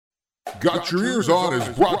Got Your Ears On is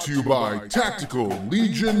brought to you by Tactical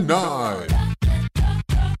Legion 9. All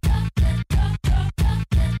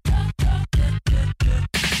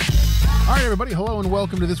right, everybody. Hello and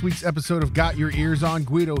welcome to this week's episode of Got Your Ears On.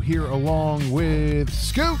 Guido here along with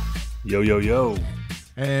Scoot. Yo, yo, yo.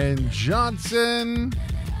 And Johnson.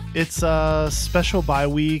 It's a special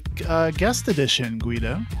bye-week guest edition,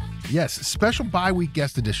 Guido. Yes, special bye-week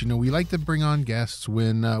guest edition. You know, we like to bring on guests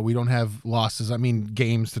when we don't have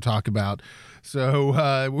games to talk about.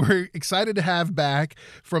 So we're excited to have back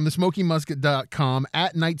from the SmokeyMusket.com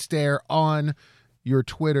at Nightstare on your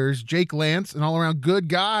Twitters, Jake Lance, an all-around good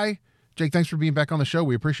guy. Jake, thanks for being back on the show.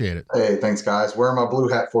 We appreciate it. Hey, thanks, guys. Wearing my blue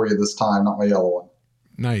hat for you this time, not my yellow one.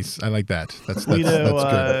 Nice. I like that. That's Guido,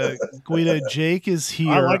 good. Guido, Jake is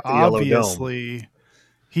here, I like the obviously.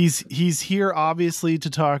 He's here, obviously, to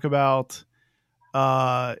talk about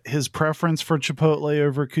his preference for Chipotle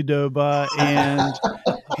over Qdoba and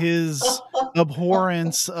his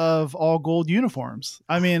abhorrence of all gold uniforms.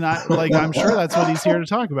 I mean, I'm sure that's what he's here to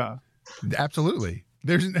talk about. Absolutely.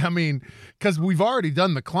 Because we've already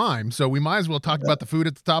done the climb, so we might as well talk about the food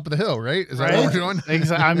at the top of the hill, right? Is that what we're doing?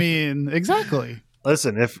 Exactly.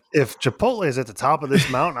 Listen, if Chipotle is at the top of this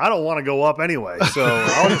mountain, I don't want to go up anyway, so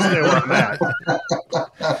I'll just stay where I'm at.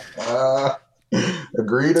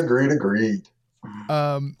 Agreed.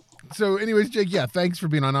 So anyways, Jake, yeah, thanks for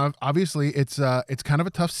being on. Obviously, it's kind of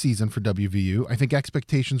a tough season for WVU. I think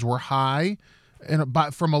expectations were high,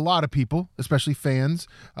 from a lot of people, especially fans.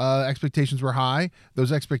 Expectations were high.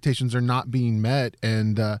 Those expectations are not being met.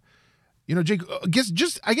 And, Jake, I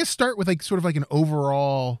guess start with sort of an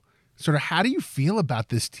overall sort of how do you feel about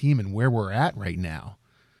this team and where we're at right now?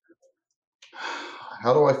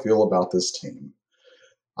 How do I feel about this team?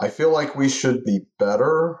 I feel like we should be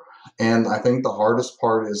better. And I think the hardest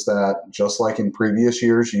part is that just like in previous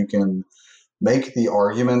years, you can make the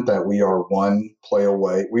argument that we are one play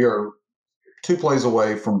away. We are 2 plays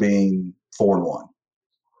away from being 4-1,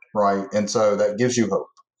 right? And so that gives you hope.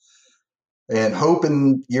 And hope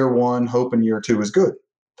in year 1, hope in year 2 is good.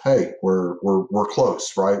 Hey, we're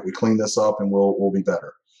close, right? We clean this up and we'll be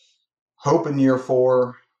better. Hope in year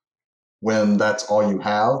 4, when that's all you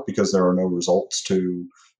have because there are no results to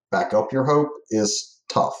back up your hope, is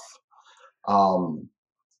tough.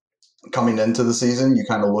 Coming into the season, you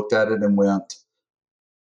kind of looked at it and went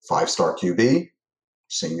 5-star QB,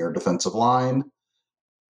 senior defensive line,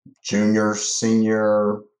 junior,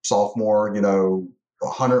 senior, sophomore,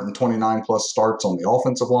 129 plus starts on the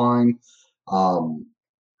offensive line,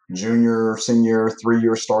 junior, senior,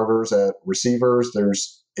 3-year starters at receivers.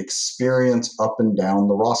 There's experience up and down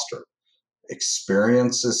the roster.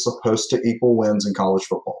 Experience is supposed to equal wins in college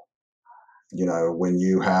football. When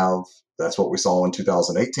you have, that's what we saw in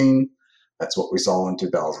 2018. That's what we saw in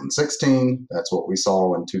 2016. That's what we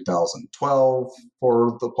saw in 2012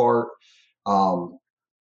 for the part.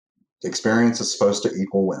 Experience is supposed to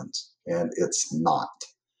equal wins, and it's not.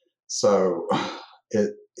 So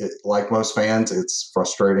it like most fans, it's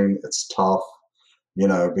frustrating. It's tough,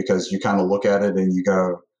 because you kind of look at it and you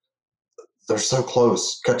go, they're so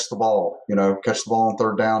close. Catch the ball on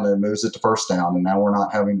 3rd down and moves it to 1st down. And now we're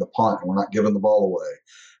not having to punt and we're not giving the ball away.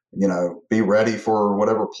 Be ready for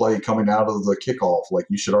whatever play coming out of the kickoff. Like,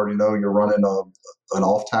 you should already know you're running an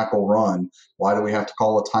off tackle run. Why do we have to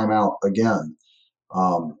call a timeout again?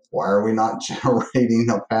 Why are we not generating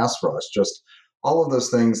a pass rush? Just all of those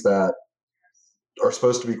things that are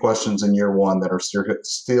supposed to be questions in year 1 that are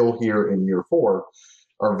still here in year 4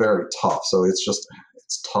 are very tough. So it's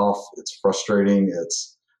tough. It's frustrating.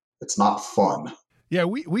 It's not fun. Yeah,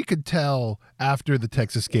 we could tell after the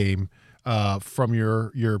Texas game from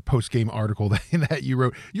your post-game article that you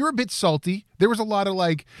wrote. You're a bit salty. There was a lot of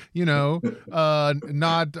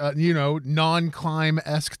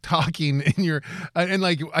non-climb-esque talking in your and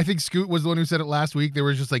I think Scoot was the one who said it last week. There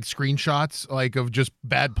was just screenshots of just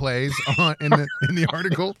bad plays in the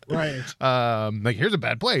article. Right. Here's a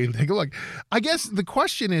bad play. Take a look. I guess the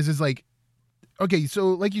question is okay, so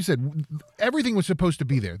like you said, everything was supposed to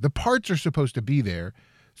be there. The parts are supposed to be there.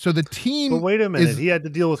 So the team. But wait a minute, he had to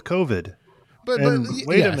deal with COVID. But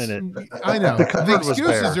wait a minute, I know the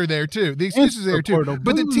excuses are there too. The excuses are there too.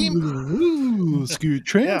 But the team, Scoot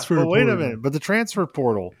transfer. But wait a minute, but the transfer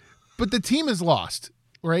portal. But the team is lost,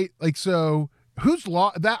 right? So who's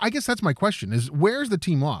lost? I guess that's my question: is where's the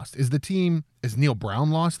team lost? Is Neil Brown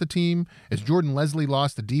lost the team? Is Jordan Leslie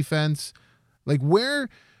lost the defense? Where?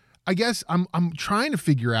 I guess I'm trying to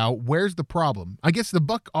figure out where's the problem. I guess the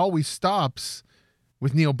buck always stops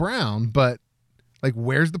with Neil Brown, but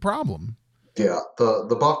where's the problem? Yeah,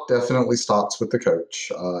 the buck definitely stops with the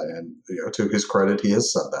coach, and to his credit, he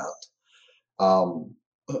has said that.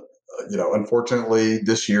 Unfortunately,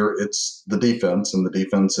 this year it's the defense, and the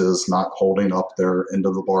defense is not holding up their end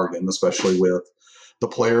of the bargain, especially with the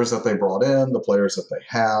players that they brought in, the players that they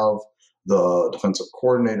have, the defensive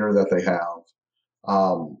coordinator that they have.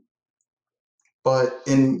 But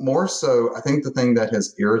in more so, I think the thing that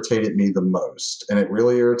has irritated me the most, and it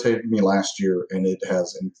really irritated me last year, and it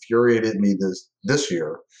has infuriated me this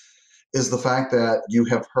year, is the fact that you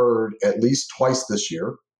have heard at least twice this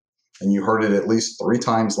year, and you heard it at least 3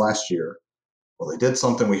 times last year. Well, they did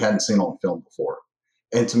something we hadn't seen on film before.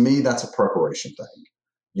 And to me, that's a preparation thing.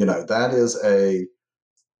 That is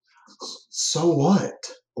so what?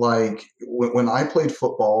 Like when I played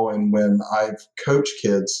football and when I've coached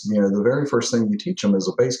kids, the very first thing you teach them is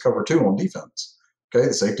a base cover 2 on defense. Okay,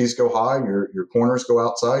 the safeties go high, your corners go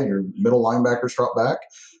outside, your middle linebackers drop back.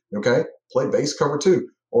 Okay, play base cover 2.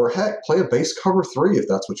 Or heck, play a base cover 3 if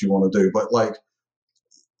that's what you want to do. But like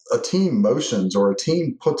a team motions or a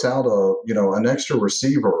team puts out an extra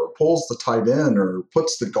receiver or pulls the tight end or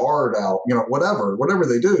puts the guard out, whatever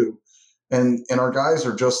they do. And our guys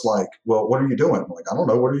are just like, well, what are you doing? I'm like, I don't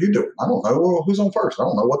know. What are you doing? I don't know. Well, who's on first? I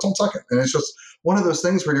don't know. What's on second? And it's just one of those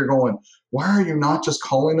things where you're going, why are you not just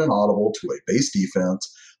calling an audible to a base defense,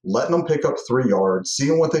 letting them pick up 3 yards,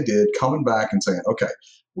 seeing what they did, coming back and saying, okay,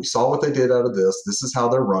 we saw what they did out of this. This is how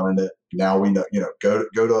they're running it. Now we know, go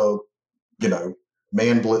to,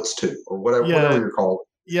 man blitz 2 or whatever you're called.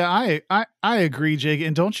 Yeah, I agree, Jake.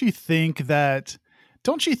 And don't you think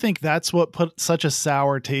that's what put such a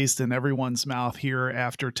sour taste in everyone's mouth here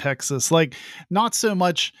after Texas? Like, not so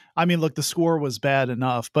much. I mean, look, the score was bad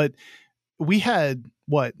enough, but we had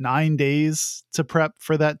 9 days to prep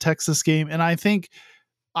for that Texas game. And I think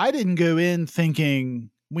I didn't go in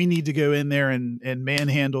thinking we need to go in there and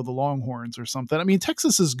manhandle the Longhorns or something. I mean,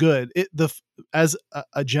 Texas is good. As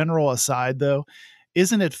a general aside, though,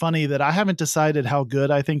 isn't it funny that I haven't decided how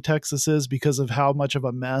good I think Texas is because of how much of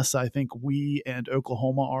a mess I think we and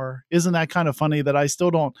Oklahoma are? Isn't that kind of funny that I'm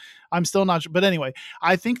still not sure. But anyway,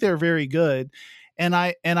 I think they're very good. And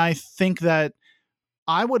I think that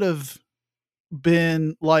I would have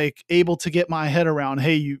been like able to get my head around,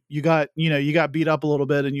 hey, you got beat up a little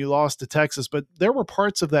bit and you lost to Texas, but there were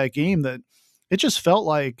parts of that game that it just felt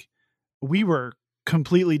like we were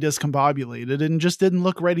completely discombobulated and just didn't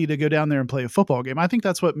look ready to go down there and play a football game. I think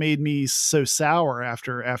that's what made me so sour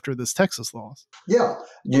after this Texas loss. Yeah.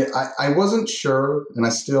 I wasn't sure, and I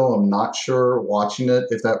still am not sure watching it,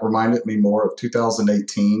 if that reminded me more of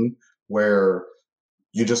 2018, where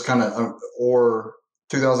you just kind of, or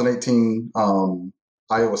 2018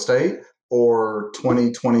 Iowa State, or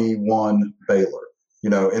 2021 Baylor.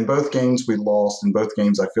 In both games we lost. In both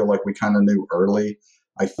games I feel like we kind of knew early.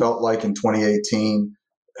 I felt like in 2018,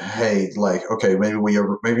 hey, like, okay,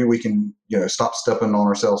 maybe we can, stop stepping on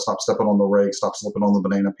ourselves, stop stepping on the rake, stop slipping on the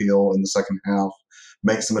banana peel in the second half,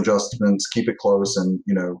 make some adjustments, keep it close, and,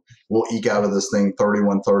 we'll eke out of this thing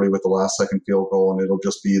 31-30 with the last second field goal, and it'll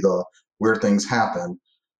just be the weird things happen.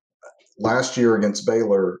 Last year against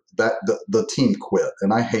Baylor, that the team quit,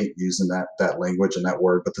 and I hate using that language and that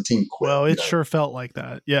word, but the team quit. Well, it sure felt like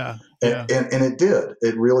that, yeah. And it did.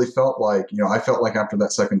 It really felt like, I felt like after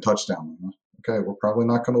that second touchdown, okay, we're probably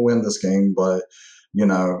not going to win this game, but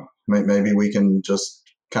maybe we can just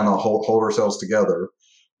kind of hold ourselves together.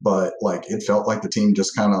 But like it felt like the team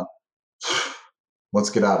just kind of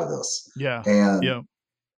let's get out of this. Yeah. And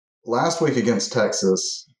last week against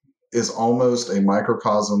Texas is almost a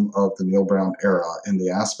microcosm of the Neil Brown era in the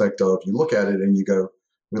aspect of you look at it and you go,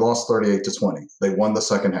 we lost 38-20. They won the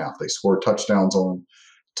second half. They scored touchdowns on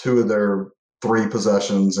 2 of their 3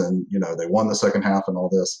 possessions, and they won the second half and all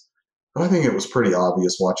this. But I think it was pretty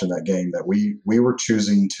obvious watching that game that we were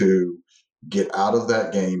choosing to get out of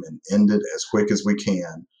that game and end it as quick as we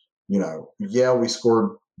can. We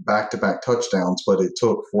scored back-to-back touchdowns, but it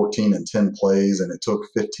took 14 and 10 plays, and it took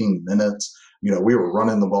 15 minutes. We were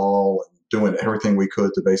running the ball and doing everything we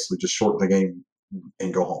could to basically just shorten the game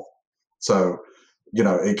and go home. So,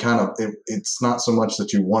 it's not so much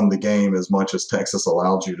that you won the game as much as Texas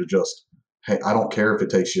allowed you to just, hey, I don't care if it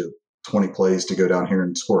takes you 20 plays to go down here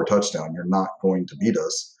and score a touchdown. You're not going to beat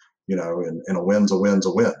us, and a win's a win's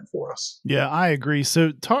a win for us. Yeah, I agree.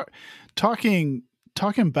 So talking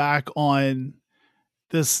back on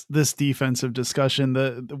this defensive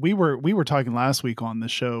discussion, we were talking last week on the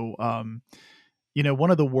show.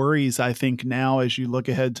 One of the worries I think now as you look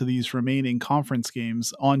ahead to these remaining conference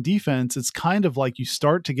games on defense, it's kind of like you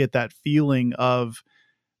start to get that feeling of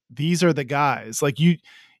these are the guys. Like you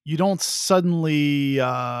don't suddenly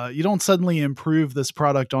improve this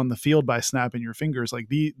product on the field by snapping your fingers. Like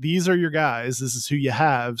these are your guys. This is who you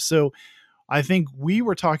have. So I think we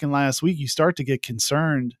were talking last week, you start to get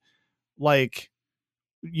concerned like,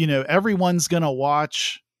 everyone's going to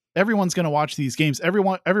watch these games.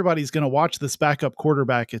 Everybody's going to watch this backup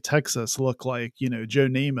quarterback at Texas look like, Joe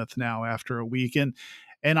Namath now after a week.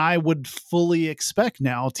 And I would fully expect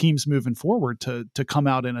now teams moving forward to come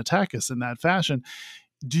out and attack us in that fashion.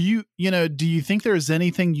 Do you think there's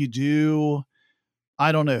anything you do,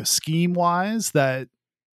 I don't know, scheme wise that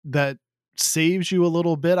saves you a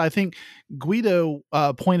little bit? I think Guido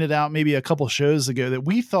pointed out maybe a couple shows ago that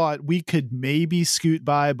we thought we could maybe scoot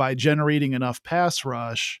by generating enough pass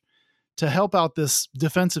rush to help out this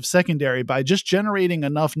defensive secondary by just generating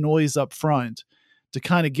enough noise up front to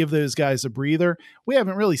kind of give those guys a breather. We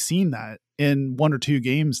haven't really seen that in one or two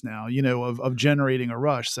games now, of generating a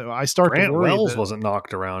rush. So I start Grant to worry. Wells wasn't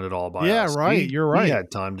knocked around at all by us. Right. You're right. He had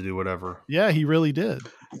time to do whatever. Yeah, he really did.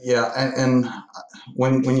 Yeah, and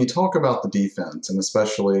when you talk about the defense, and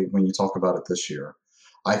especially when you talk about it this year,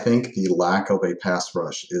 I think the lack of a pass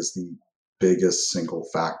rush is the biggest single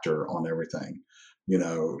factor on everything.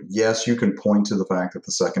 Yes, you can point to the fact that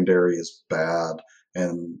the secondary is bad,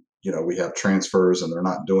 and we have transfers and they're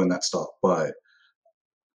not doing that stuff. But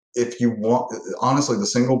if you want, honestly, the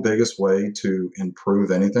single biggest way to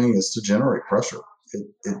improve anything is to generate pressure.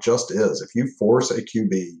 It just is. If you force a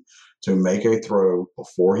QB to make a throw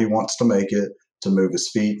before he wants to make it, to move his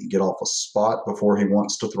feet and get off a spot before he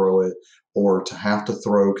wants to throw it, or to have to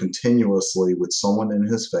throw continuously with someone in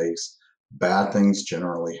his face, bad things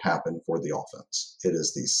generally happen for the offense. It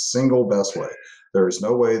is the single best way. There is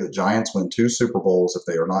no way the Giants win 2 Super Bowls if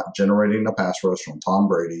they are not generating a pass rush from Tom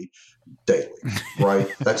Brady daily,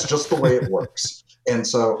 right? That's just the way it works. And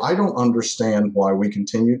so I don't understand why we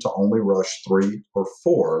continue to only rush 3 or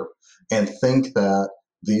 4 and think that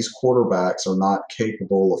these quarterbacks are not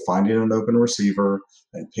capable of finding an open receiver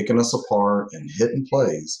and picking us apart and hitting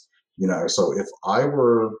plays. So if I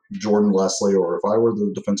were Jordan Leslie, or if I were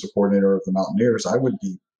the defensive coordinator of the Mountaineers,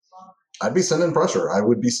 I'd be sending pressure. I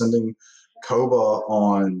would be sending Koba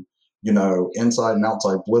on, inside and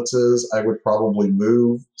outside blitzes. I would probably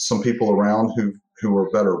move some people around who are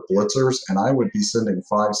better blitzers, and I would be sending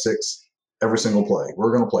 5, 6 every single play.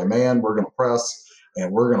 We're going to play man, we're going to press,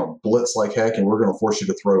 and we're going to blitz like heck, and we're going to force you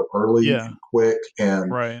to throw early and quick. And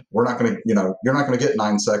we're not going to, you're not going to get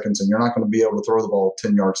 9 seconds, and you're not going to be able to throw the ball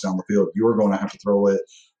 10 yards down the field. You are going to have to throw it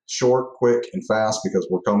short, quick, and fast because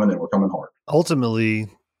we're coming hard. Ultimately,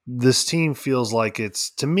 this team feels like it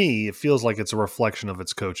feels like it's a reflection of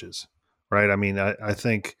its coaches, right? I mean, I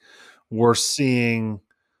think we're seeing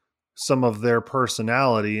some of their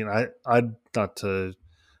personality, and I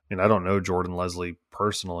don't know Jordan Leslie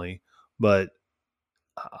personally, but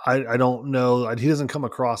I don't know. He doesn't come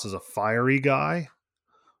across as a fiery guy,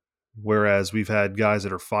 whereas we've had guys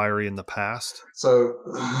that are fiery in the past. So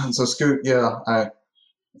Scoot, yeah, I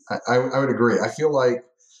would agree. I feel like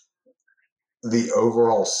the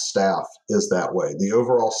overall staff is that way. The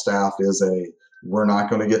overall staff is we're not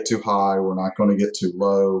going to get too high. We're not going to get too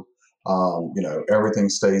low. Everything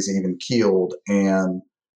stays even keeled. And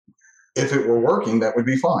if it were working, that would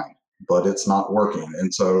be fine, but it's not working.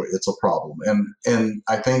 And so it's a problem. And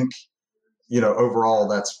I think, overall,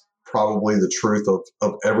 that's probably the truth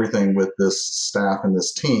of everything with this staff and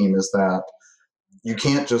this team, is that you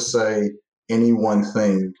can't just say any one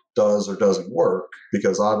thing does or doesn't work,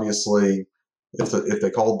 because obviously if they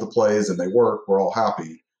called the plays and they work, we're all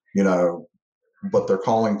happy, but they're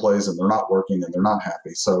calling plays and they're not working and they're not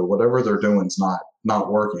happy. So whatever they're doing is not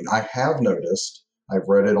working. I have noticed, I've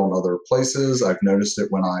read it on other places, I've noticed it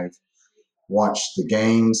when I've watched the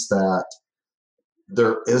games, that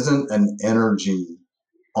there isn't an energy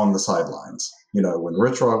on the sidelines. When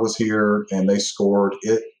Rich Rod was here and they scored,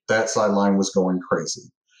 that sideline was going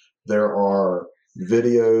crazy. There are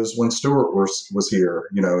videos when Stewart was here,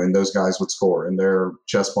 and those guys would score and they're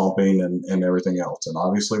chest bumping and everything else. And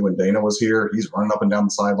obviously when Dana was here, he's running up and down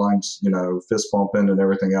the sidelines, fist bumping and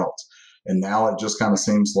everything else. And now it just kind of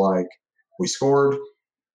seems like we scored,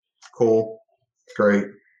 cool, great,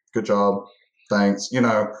 good job, thanks.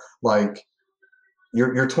 Like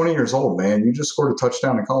you're 20 years old, man. You just scored a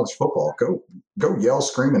touchdown in college football. Go yell,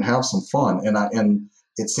 scream, and have some fun. And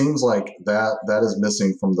it seems like that is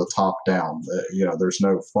missing from the top down. There's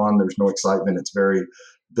no fun, there's no excitement. It's very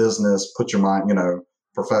business. Put your mind,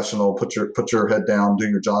 professional. Put your head down, do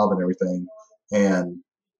your job, and everything. And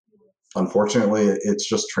unfortunately, it's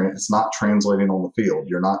just it's not translating on the field.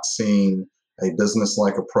 You're not seeing a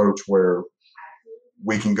business-like approach where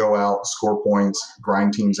we can go out, score points,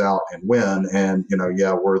 grind teams out, and win. And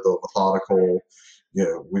we're the methodical.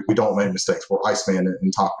 We don't make mistakes. We're Iceman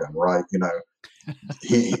in Top Gun, right?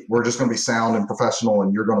 We're just going to be sound and professional,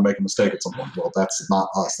 and you're going to make a mistake at some point. Well, that's not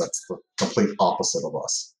us. That's the complete opposite of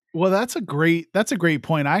us. Well, that's a great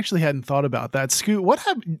point. I actually hadn't thought about that. Scoot, what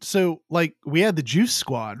happened? So, like, we had the Juice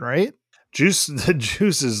Squad, right? The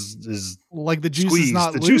juice is like the juice squeezed. is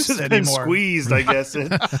not the loose juice has been anymore. squeezed, I guess.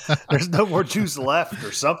 There's no more juice left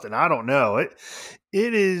or something. I don't know.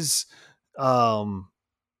 It is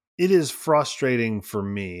frustrating for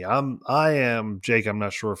me. I am Jake. I'm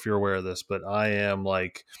not sure if you're aware of this, but I am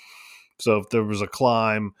like, so if there was a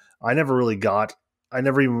climb, I never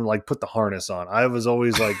even like put the harness on. I was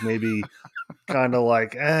always like maybe kind of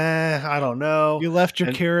like, I don't know. You left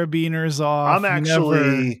your carabiners off. I'm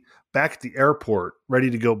actually back at the airport, ready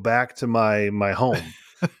to go back to my home.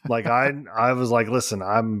 Like I was like, listen,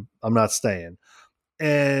 I'm not staying.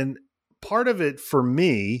 And part of it for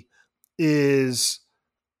me is,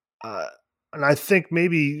 and I think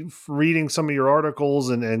maybe reading some of your articles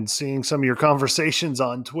and seeing some of your conversations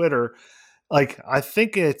on Twitter, like I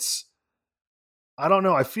think I don't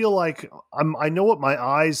know. I feel like I know what my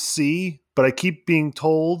eyes see, but I keep being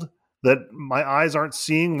told that my eyes aren't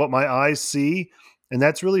seeing what my eyes see. And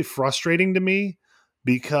that's really frustrating to me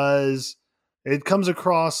because it comes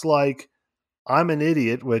across like I'm an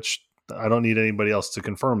idiot, which I don't need anybody else to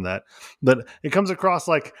confirm that. But it comes across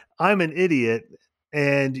like I'm an idiot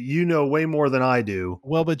and you know way more than I do.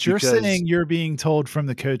 Well, but you're saying you're being told from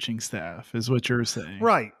the coaching staff is what you're saying.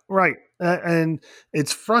 Right. And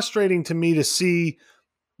it's frustrating to me to see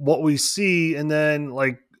what we see. And then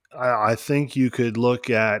like, I think you could look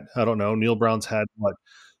at, I don't know, Neil Brown's had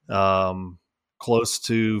close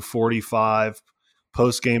to 45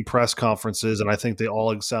 post-game press conferences, and I think they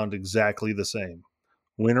all sound exactly the same.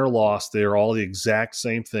 Win or loss, they're all the exact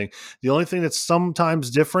same thing. The only thing that's sometimes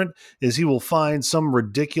different is he will find some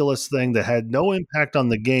ridiculous thing that had no impact on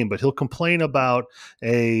the game, but he'll complain about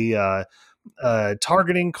a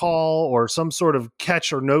targeting call or some sort of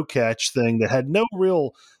catch or no catch thing that had no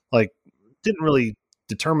real, like, didn't really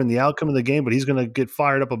determine the outcome of the game, but he's going to get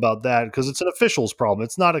fired up about that because it's an officials problem.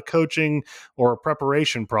 It's not a coaching or a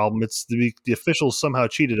preparation problem. It's the officials somehow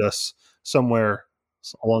cheated us somewhere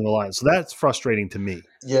along the line. So that's frustrating to me.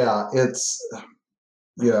 Yeah, it's,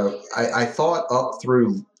 I thought up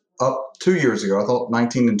 2 years ago, I thought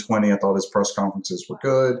 19 and 20, I thought his press conferences were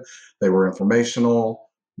good. They were informational.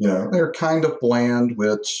 They're kind of bland,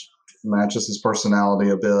 which matches his personality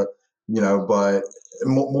a bit, but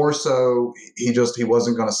more so, he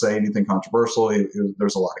wasn't going to say anything controversial.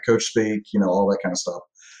 There's a lot of coach speak, all that kind of stuff.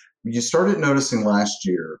 You started noticing last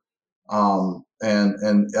year, and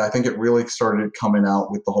I think it really started coming out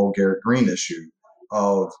with the whole Garrett Green issue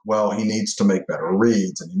of, well, he needs to make better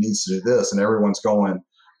reads and he needs to do this. And everyone's going,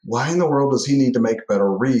 why in the world does he need to make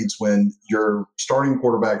better reads when your starting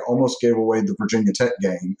quarterback almost gave away the Virginia Tech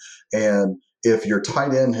game? And if your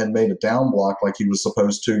tight end had made a down block like he was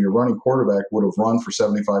supposed to, your running quarterback would have run for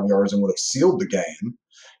 75 yards and would have sealed the game,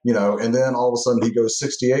 and then all of a sudden he goes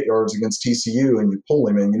 68 yards against TCU and you pull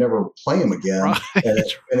him and you never play him again. Right.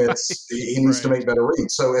 And he needs to make better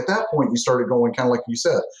reads. So at that point you started going kind of like you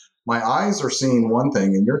said, my eyes are seeing one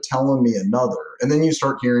thing and you're telling me another. And then you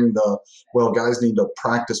start hearing guys need to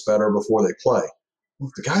practice better before they play.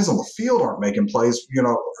 The guys on the field aren't making plays,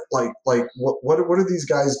 like what do these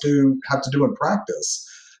guys have to do in practice?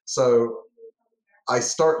 So I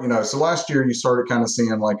start, so last year you started kind of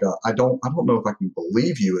seeing like I don't know if I can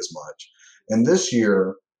believe you as much. And this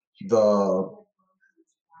year, the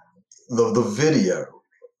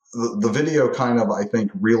video kind of, I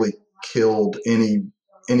think, really killed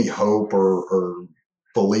any hope or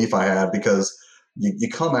belief I had, because you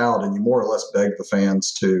come out and you more or less beg the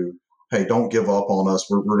fans to, hey, don't give up on us.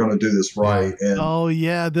 We're going to do this right. And oh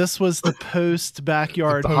yeah, this was the post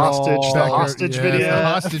backyard the hostage video. The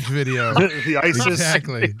hostage video. The ISIS,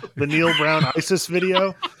 exactly. The Neil Brown ISIS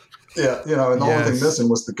video. Yeah, and the only thing missing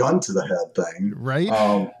was the gun to the head thing. Right.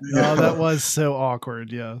 That was so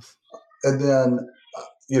awkward. Yes. And then,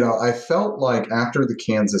 I felt like after the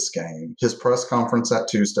Kansas game, his press conference that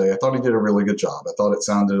Tuesday, I thought he did a really good job. I thought it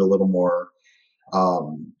sounded a little more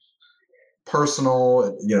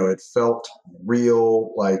personal. It felt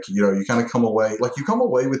real. Like, you kind of come away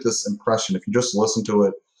with this impression, if you just listen to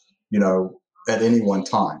it, at any one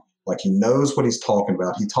time, like he knows what he's talking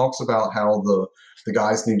about. He talks about how the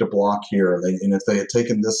guys need to block here. And if they had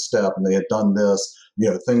taken this step and they had done this,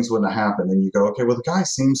 things wouldn't have happened. And you go, okay, well, the guy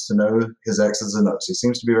seems to know his X's and O's. He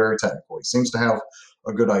seems to be very technical. He seems to have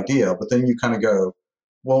a good idea. But then you kind of go,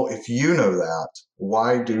 well, if you know that,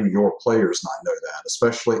 why do your players not know that,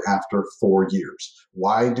 especially after 4 years?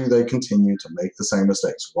 Why do they continue to make the same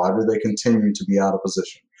mistakes? Why do they continue to be out of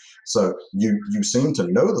position? So you seem to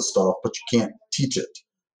know the stuff, but you can't teach it.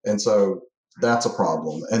 And so that's a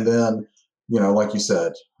problem. And then, like you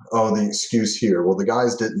said, oh, the excuse here, well, the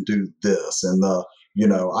guys didn't do this, and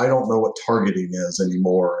I don't know what targeting is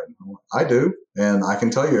anymore. And I do. And I can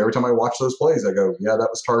tell you every time I watch those plays, I go, yeah, that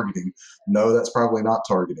was targeting. No, that's probably not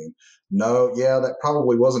targeting. No, yeah, that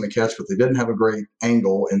probably wasn't a catch, but they didn't have a great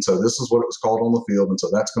angle. And so this is what it was called on the field. And so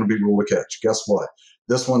that's going to be ruled a catch. Guess what?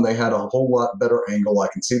 This one, they had a whole lot better angle. I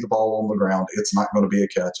can see the ball on the ground. It's not going to be a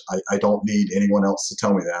catch. I don't need anyone else to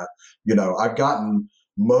tell me that. I've gotten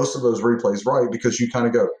most of those replays right because you kind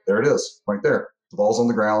of go, there it is, right there. The ball's on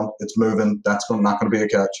the ground. It's moving. That's not going to be a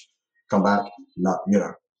catch. Come back. Not,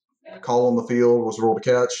 call on the field was ruled a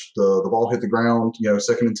catch. The ball hit the ground,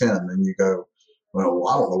 2nd and 10. And you go, well,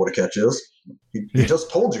 I don't know what a catch is. He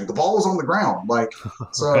just told you the ball was on the ground. Like,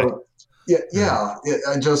 so right.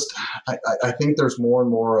 I think there's more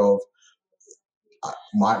and more of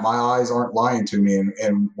my eyes aren't lying to me.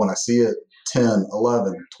 And when I see it 10,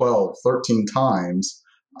 11, 12, 13 times,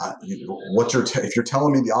 if you're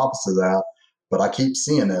telling me the opposite of that, but I keep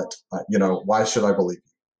seeing it, why should I believe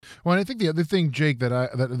you? Well, and I think the other thing, Jake,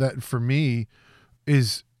 that for me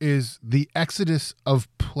is the exodus of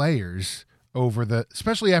players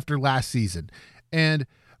especially after last season. And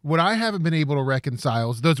what I haven't been able to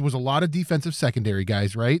reconcile is there was a lot of defensive secondary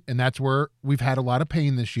guys, right? And that's where we've had a lot of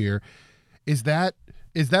pain this year. Is that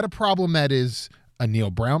a problem that is a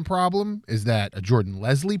Neil Brown problem? Is that a Jordan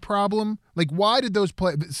Leslie problem? Like, why did those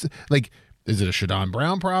players, is it a Shadon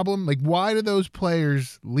Brown problem? Like, why did those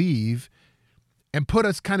players leave and put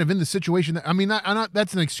us kind of in the situation that, not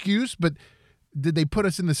that's an excuse, but did they put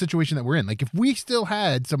us in the situation that we're in? Like, if we still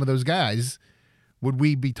had some of those guys, would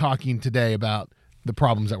we be talking today about the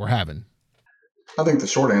problems that we're having? I think the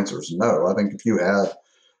short answer is no. I think if you had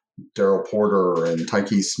Daryl Porter and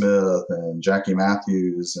Tyke Smith and Jackie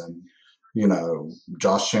Matthews and,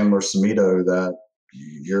 Josh Chandler-Samito, that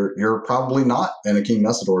you're probably not in Akeem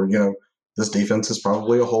Mesidor. This defense is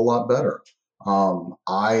probably a whole lot better.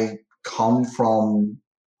 I come from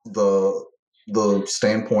the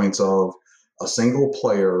standpoints of a single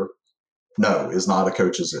player, is not a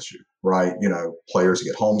coach's issue, right? Players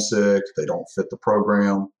get homesick, they don't fit the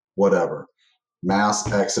program, whatever. Mass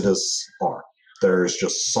exodus are. There's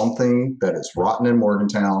just something that is rotten in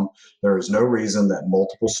Morgantown. There is no reason that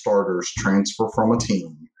multiple starters transfer from a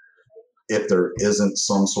team if there isn't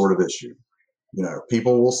some sort of issue.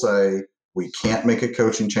 People will say we can't make a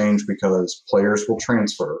coaching change because players will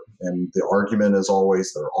transfer. And the argument is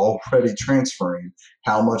always they're already transferring.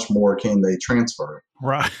 How much more can they transfer?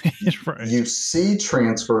 Right. You see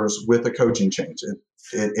transfers with a coaching change.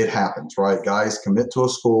 It happens, right? Guys commit to a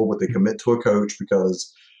school, but they commit to a coach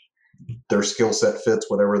because their skill set fits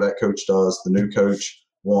whatever that coach does. The new coach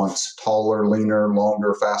wants taller, leaner,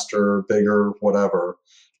 longer, faster, bigger, whatever.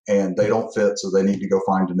 And they don't fit, so they need to go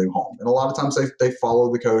find a new home. And a lot of times they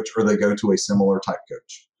follow the coach or they go to a similar type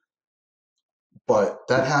coach. But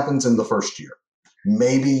that happens in the first year.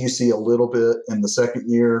 Maybe you see a little bit in the second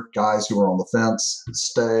year, guys who are on the fence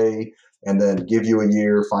stay and then give you a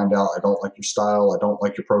year, find out I don't like your style, I don't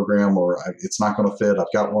like your program, or it's not going to fit. I've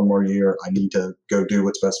got one more year. I need to go do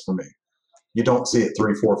what's best for me. You don't see it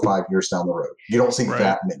 3, 4, 5 years down the road. You don't see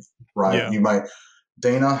that many, right? Yeah. You might.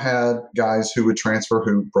 Dana had guys who would transfer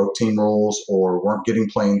who broke team rules or weren't getting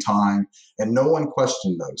playing time, and no one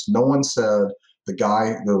questioned those. No one said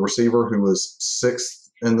the receiver who was 6th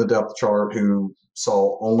in the depth chart, who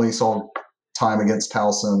only saw time against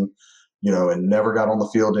Towson, and never got on the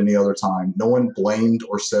field any other time. No one blamed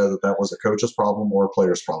or said that was a coach's problem or a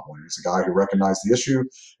player's problem. He's a guy who recognized the issue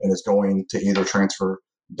and is going to either transfer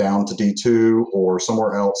down to D2 or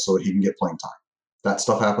somewhere else so he can get playing time. That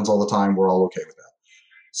stuff happens all the time. We're all okay with that.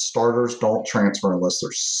 Starters don't transfer unless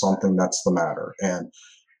there's something that's the matter. And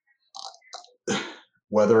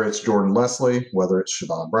whether it's Jordan Leslie, whether it's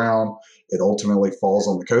Shadon Brown, it ultimately falls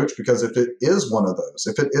on the coach, because if it is one of those,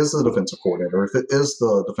 if it is the defensive coordinator, if it is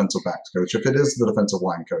the defensive backs coach, if it is the defensive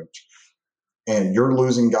line coach, and you're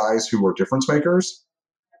losing guys who are difference makers,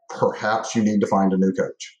 perhaps you need to find a new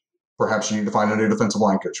coach. Perhaps you need to find a new defensive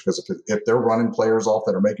line coach, because if they're running players off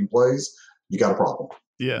that are making plays, you got a problem.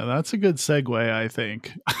 Yeah, that's a good segue, I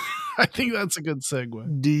think. I think that's a good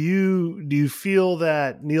segue. Do you feel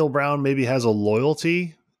that Neil Brown maybe has a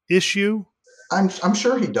loyalty issue? I'm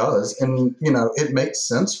sure he does. And, it makes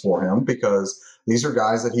sense for him because these are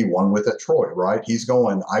guys that he won with at Troy, right? He's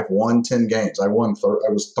going, I've won 10 games. I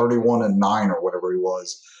was 31-9 or whatever he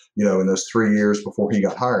was, in those 3 years before he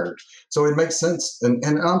got hired. So it makes sense. And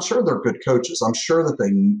I'm sure they're good coaches. I'm sure that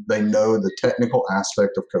they know the technical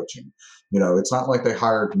aspect of coaching. It's not like they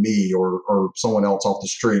hired me or someone else off the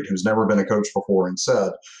street who's never been a coach before and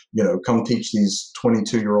said, come teach these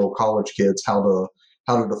 22-year-old college kids how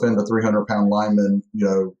how to defend a 300-pound lineman,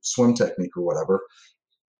 swim technique or whatever.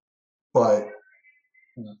 But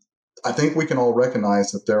I think we can all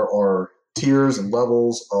recognize that there are tiers and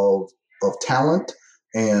levels of talent,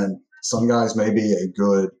 and some guys may be a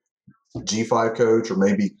good G5 coach or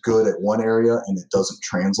maybe good at one area and it doesn't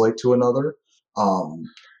translate to another.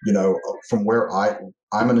 From where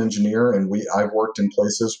I'm an engineer, and I've worked in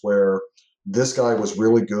places where this guy was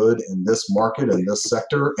really good in this market and this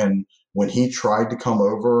sector, and when he tried to come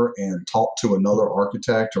over and talk to another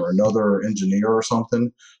architect or another engineer or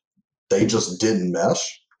something, they just didn't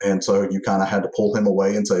mesh. And so you kind of had to pull him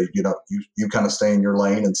away and say, you kind of stay in your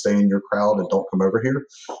lane and stay in your crowd and don't come over here.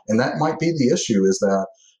 And that might be the issue, is that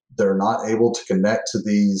they're not able to connect to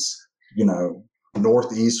these,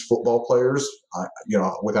 Northeast football players.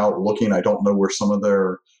 Without looking, I don't know where some of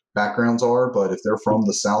their backgrounds are, but if they're from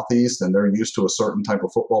the Southeast and they're used to a certain type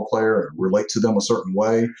of football player and relate to them a certain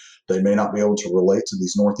way, they may not be able to relate to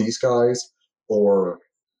these Northeast guys or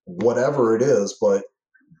whatever it is, but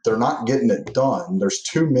they're not getting it done. There's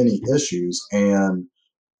too many issues, and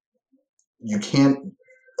you can't,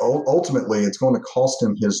 ultimately it's going to cost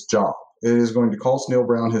him his job. It is going to cost Neal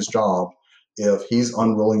Brown his job if he's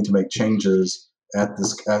unwilling to make changes at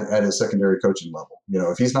his secondary coaching level.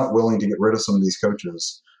 If he's not willing to get rid of some of these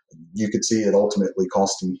coaches, you could see it ultimately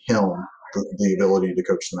costing him the ability to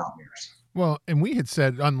coach the Mountaineers. Well, and we had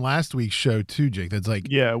said on last week's show too, Jake, that's like,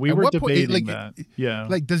 yeah, we were debating that. Yeah.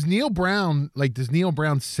 Like, does Neal Brown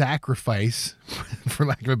sacrifice, for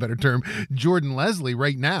lack of a better term, Jordan Leslie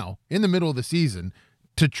right now in the middle of the season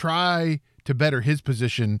to try to better his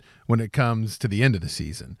position when it comes to the end of the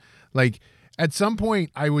season? Like, at some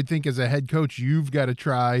point, I would think as a head coach, you've got to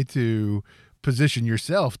try to position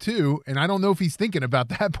yourself too. And I don't know if he's thinking about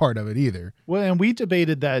that part of it either. Well, and we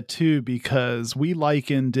debated that too, because we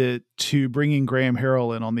likened it to bringing Graham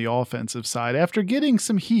Harrell in on the offensive side after getting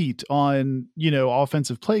some heat on,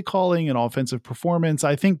 offensive play calling and offensive performance.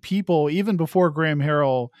 I think people, even before Graham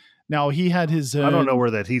Harrell, now he had his own. I don't know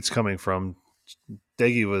where that heat's coming from.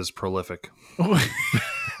 Deggy was prolific.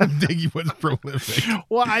 Diggy was prolific.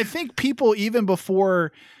 Well, I think people, even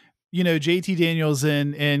before, JT Daniels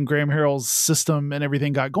and Graham Harrell's system and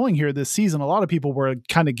everything got going here this season, a lot of people were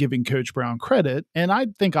kind of giving Coach Brown credit. And I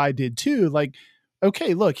think I did too. Like,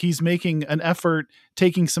 okay, look, he's making an effort,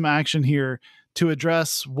 taking some action here to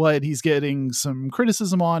address what he's getting some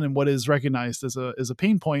criticism on and what is recognized as a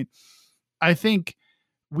pain point. I think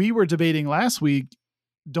we were debating last week,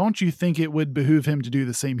 don't you think it would behoove him to do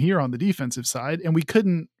the same here on the defensive side? And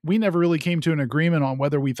we never really came to an agreement on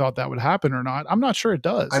whether we thought that would happen or not. I'm not sure it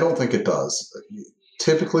does. I don't think it does.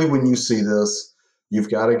 Typically, when you see this,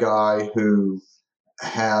 you've got a guy who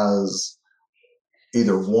has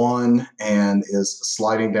either won and is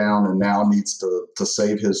sliding down and now needs to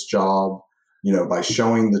save his job, by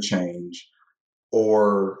showing the change,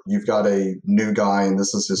 or you've got a new guy and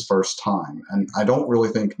this is his first time. And I don't really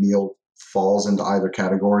think Neal falls into either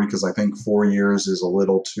category, because I think 4 years is a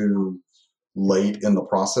little too late in the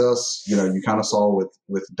process. You kind of saw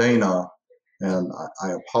with Dana, and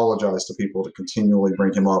I apologize to people to continually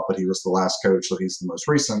bring him up, but he was the last coach, so he's the most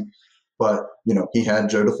recent. But, he had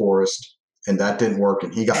Joe DeForest, and that didn't work,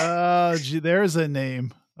 and he got... there's a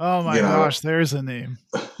name. Oh, my gosh, there's a name.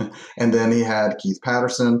 And then he had Keith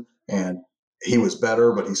Patterson, and he was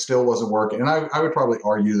better, but he still wasn't working. And I would probably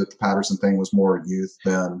argue that the Patterson thing was more youth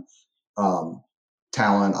than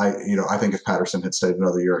talent. I think if Patterson had stayed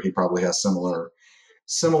another year, he probably has similar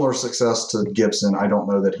success to Gibson. I don't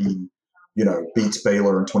know that he, beats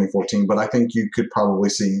Baylor in 2014, but I think you could probably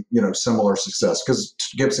see, similar success, because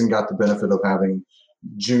Gibson got the benefit of having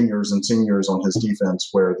juniors and seniors on his defense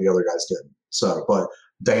where the other guys didn't. So, but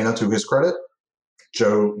Dana, to his credit,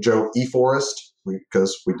 Joe E. Forrest,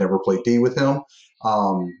 because we'd never played D with him,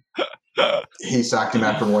 he sacked him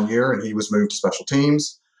after 1 year and he was moved to special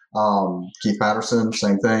teams. Keith Patterson,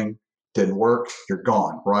 same thing, didn't work. You're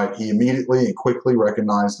gone, right? He immediately and quickly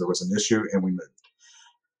recognized there was an issue and we moved.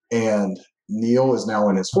 And Neal is now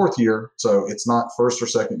in his fourth year, so it's not first or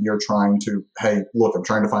second year trying to, hey, look, I'm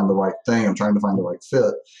trying to find the right thing. I'm trying to find the right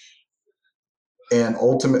fit. And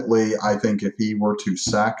ultimately, I think if he were to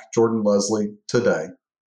sack Jordan Leslie today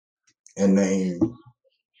and name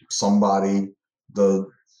somebody the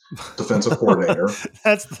defensive coordinator.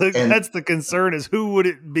 That's the concern, is who would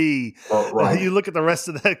it be? Right. You look at the rest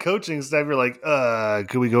of that coaching staff, you're like,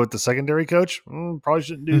 could we go with the secondary coach? Probably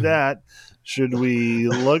shouldn't do that. Should we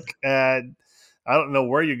look at, I don't know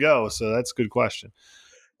where you go. So that's a good question.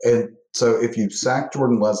 And so if you sack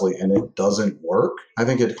Jordan Leslie and it doesn't work, I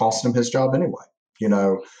think it cost him his job anyway.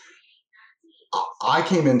 I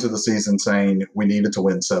came into the season saying we needed to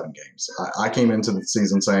win 7 games. I came into the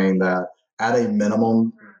season saying that at a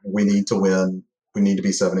minimum, we need to win. We need to be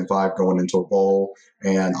 7-5 going into a bowl.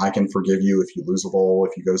 And I can forgive you if you lose a bowl,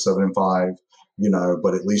 if you go 7-5,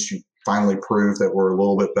 but at least you finally prove that we're a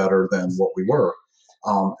little bit better than what we were.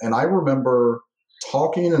 And I remember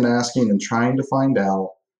talking and asking and trying to find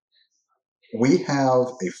out, we have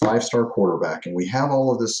a 5-star quarterback and we have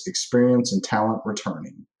all of this experience and talent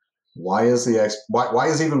returning. Why is why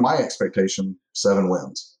is even my expectation 7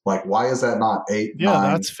 wins? Like, why is that not 8,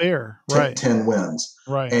 9? That's fair. 10 wins.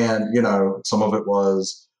 Right. And, some of it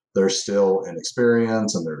was there's still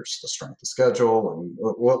inexperience and there's the strength of schedule and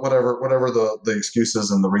whatever the excuses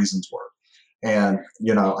and the reasons were. And,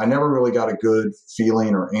 I never really got a good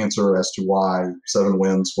feeling or answer as to why 7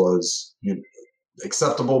 wins was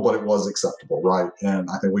acceptable, but it was acceptable, right? And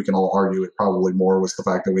I think we can all argue it probably more was the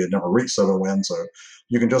fact that we had never reached 7 wins. So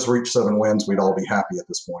you can just reach 7 wins, we'd all be happy at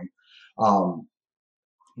this point.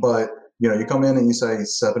 But you come in and you say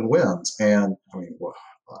 7 wins, and I mean,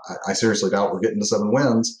 I seriously doubt we're getting to 7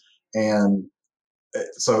 wins. And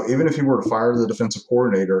so even if you were to fire the defensive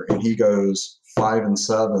coordinator and he goes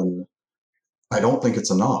 5-7, I don't think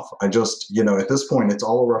it's enough. I just, at this point, it's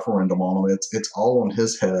all a referendum on him. It's all on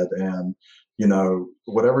his head. And,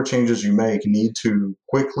 whatever changes you make need to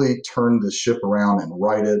quickly turn the ship around and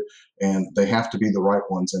right it. And they have to be the right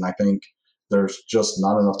ones. And I think there's just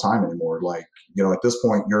not enough time anymore. Like, at this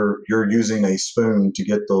point, you're using a spoon to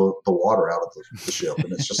get the water out of the ship,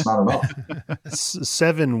 and it's just not enough.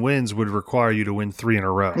 7 wins would require you to win 3 in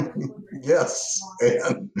a row. Yes,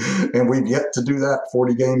 and we've yet to do that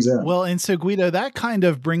 40 games in. Well, and so Guido, that kind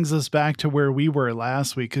of brings us back to where we were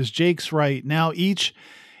last week, because Jake's right. Now each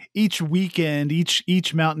weekend,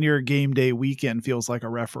 each Mountaineer game day weekend feels like a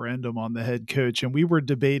referendum on the head coach, and we were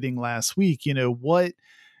debating last week, what.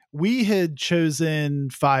 We had chosen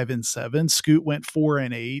 5-7. Scoot went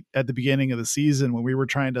 4-8 at the beginning of the season when we were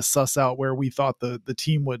trying to suss out where we thought the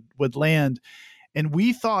team would land. And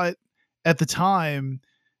we thought at the time,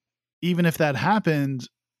 even if that happened,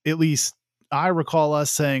 at least I recall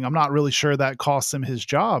us saying, I'm not really sure that costs him his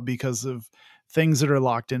job because of things that are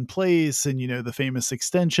locked in place and, the famous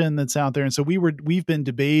extension that's out there. And so we've been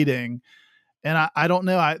debating, and I don't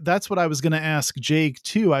know. That's what I was going to ask Jake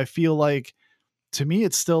too. I feel like, to me,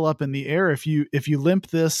 it's still up in the air. If you limp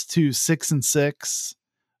this to 6-6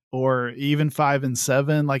 or even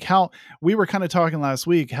 5-7, like how we were kind of talking last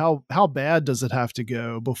week, how bad does it have to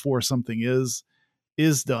go before something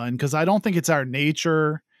is done? Because I don't think it's our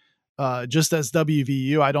nature. Just as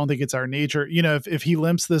WVU, I don't think it's our nature. If he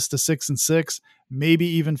limps this to 6-6, maybe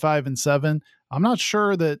even 5-7, I'm not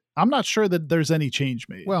sure that there's any change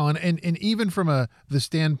made. Well, and even from the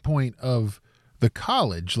standpoint of the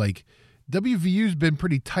college, like, WVU's been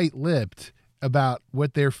pretty tight-lipped about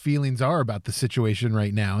what their feelings are about the situation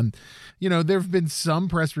right now. And, there have been some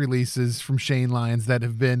press releases from Shane Lyons that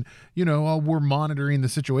have been, we're monitoring the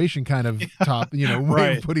situation kind of top,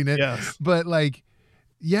 way of putting it. Yes. But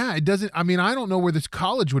it doesn't, I don't know where this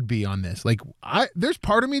college would be on this. There's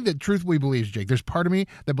part of me that truthfully believes, Jake, there's part of me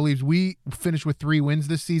that believes we finish with 3 wins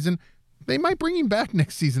this season. They might bring him back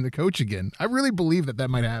next season to coach again. I really believe that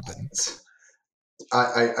might happen.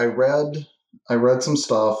 I read some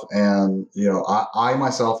stuff, and I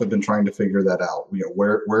myself have been trying to figure that out.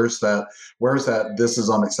 Where's that this is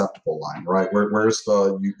unacceptable line, right? Where's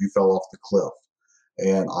the you fell off the cliff?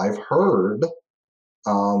 And I've heard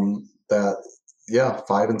that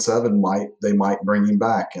 5-7 they might bring him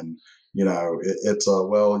back, and it's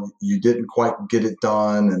you didn't quite get it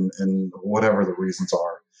done, and whatever the reasons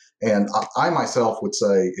are. And I myself would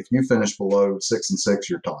say if you finish below 6-6,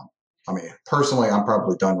 you're done. I mean, personally, I'm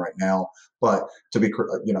probably done right now, but to be,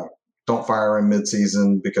 don't fire him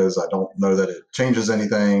mid-season because I don't know that it changes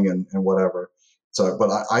anything and whatever. So, but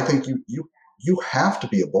I think you have to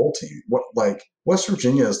be a bowl team. West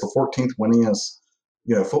Virginia is the 14th winningest,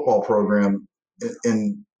 football program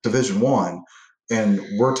in Division I, and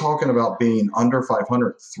we're talking about being under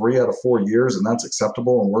 500 3 out of 4 years, and that's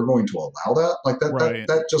acceptable, and we're going to allow that?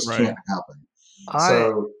 That just can't happen.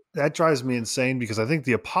 That drives me insane because I think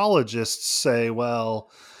the apologists say,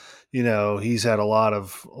 well, he's had a lot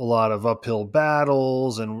of uphill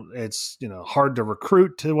battles, and it's, hard to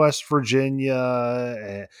recruit to West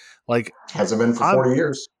Virginia. Hasn't been for 40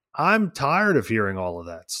 years. I'm tired of hearing all of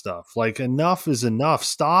that stuff. Enough is enough.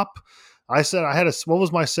 Stop. I said what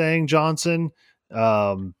was my saying, Johnson?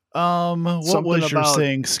 What was your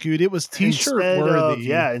saying, Scoot? It was t-shirt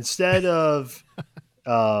worthy. Instead of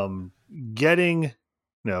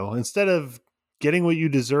instead of getting what you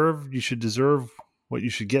deserve, you should deserve what you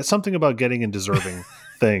should get. Something about getting and deserving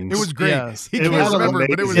things. It was great. Yes. He It can't was remember,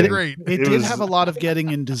 but it was amazing. great. It It did was- have a lot of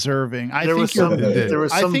getting and deserving. I There think was some. did. There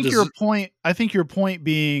was I some. think des- your point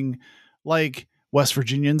being like West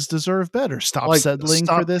Virginians deserve better. Stop like, settling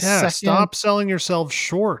stop- for this yeah, second. Stop selling yourself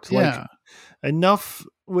short. Yeah. Like enough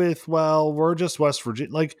with, well, we're just West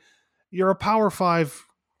Virginia. Like you're a Power 5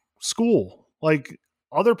 school. Like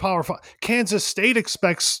other Power 5. Kansas State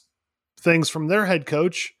expects things from their head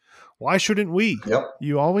coach. Why shouldn't we? Yep.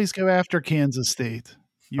 You always go after Kansas State.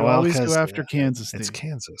 You Well, always go 'cause, after yeah, Kansas State. It's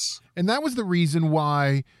Kansas. And that was the reason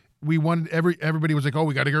why we wanted everybody was like, oh,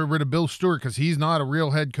 we got to get rid of Bill Stewart because he's not a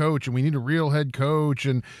real head coach, and we need a real head coach.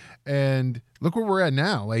 And look where we're at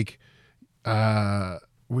now. Like,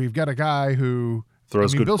 we've got a guy who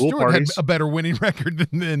Throws good Bill pool Stewart parties. had a better winning record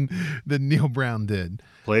than Neil Brown did.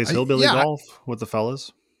 Plays hillbilly yeah, golf with the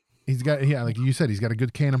fellas. He's got, like you said, he's got a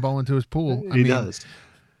good cannonball into his pool. He does.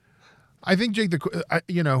 I think, Jake,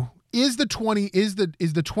 is the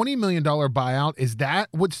 $20 million buyout, is that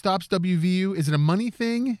what stops WVU? Is it a money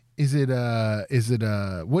thing? Is it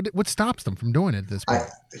what stops them from doing it at this point?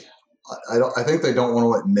 I think they don't want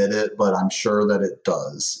to admit it, but I'm sure that it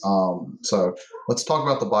does. So let's talk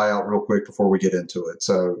about the buyout real quick before we get into it.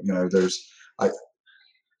 So,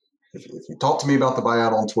 if you talk to me about the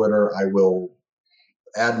buyout on Twitter, I will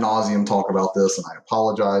ad nauseum talk about this, and I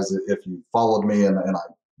apologize if you followed me and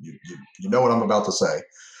you know what I'm about to say.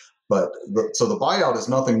 But so the buyout is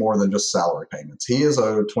nothing more than just salary payments. He is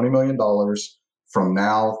owed $20 million from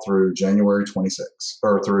now through January 26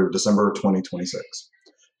 or through December 2026.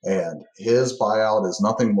 And his buyout is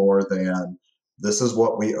nothing more than, this is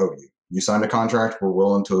what we owe you. You signed a contract. We're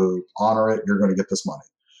willing to honor it. You're going to get this money.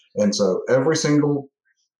 And so every single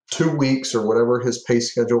 2 weeks or whatever his pay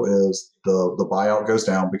schedule is, the buyout goes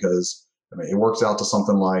down because, it works out to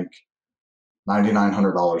something like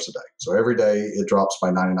 $9,900 a day. So every day it drops by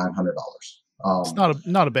 $9,900. It's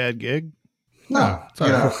not a bad gig. No,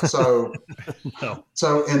 so No.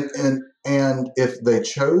 So and if they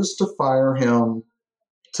chose to fire him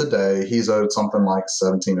today, he's owed something like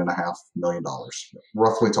 $17.5 million,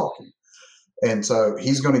 roughly talking. And so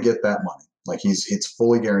he's going to get that money. Like it's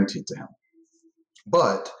fully guaranteed to him.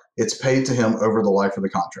 But it's paid to him over the life of the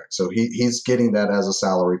contract. So he's getting that as a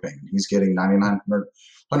salary payment. He's getting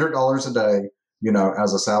 $9,900 a day,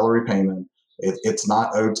 as a salary payment. It's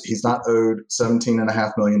not owed. He's not owed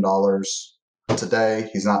 $17.5 million today.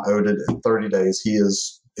 He's not owed it in 30 days.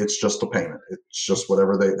 It's just a payment. It's just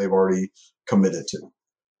whatever they've already committed to.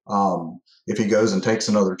 If he goes and takes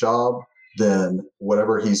another job, then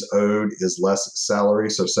whatever he's owed is less salary.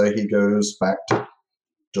 So say he goes back to,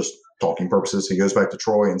 just talking purposes, he goes back to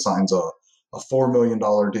Troy and signs a $4 million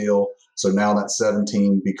deal. So now that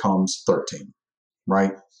 17 becomes 13,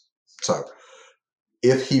 right? So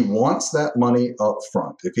if he wants that money up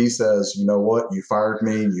front, if he says, you know what, you fired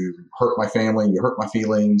me, you hurt my family, you hurt my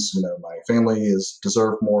feelings, my family is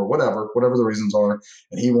deserved more, whatever the reasons are,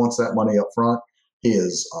 and he wants that money up front, he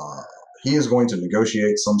is going to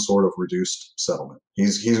negotiate some sort of reduced settlement.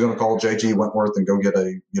 He's going to call JG Wentworth and go get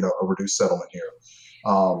a reduced settlement here.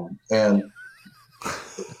 And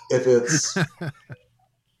if it's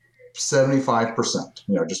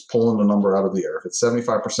 75%, just pulling the number out of the air, if it's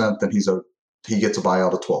 75%, then he gets a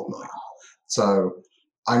buyout of $12 million. So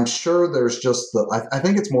I'm sure there's just I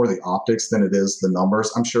think it's more the optics than it is the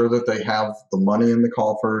numbers. I'm sure that they have the money in the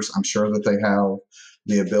coffers. I'm sure that they have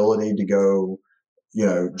the ability to go,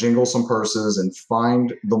 jingle some purses and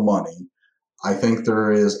find the money. I think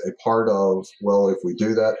there is a part of, well, if we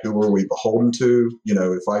do that, who are we beholden to?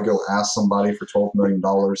 If I go ask somebody for $12 million,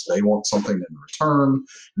 they want something in return.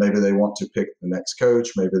 Maybe they want to pick the next coach.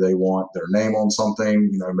 Maybe they want their name on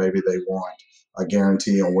something. Maybe they want a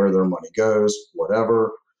guarantee on where their money goes,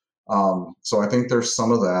 whatever. So I think there's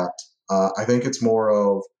some of that. I think it's more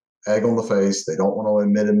of egg on the face. They don't want to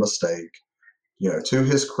admit a mistake. To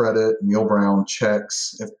his credit, Neil Brown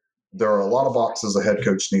checks. If there are a lot of boxes a head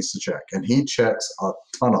coach needs to check, and he checks a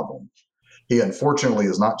ton of them. He unfortunately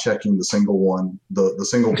is not checking the single one, the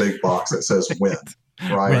single big box that says win.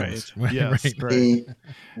 Right. Yes. Right. He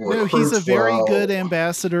he's a very well. good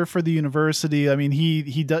ambassador for the university. I mean,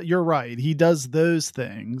 he does. You're right. He does those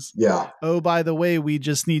things. Yeah. Oh, by the way, we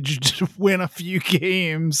just need you to win a few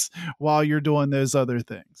games while you're doing those other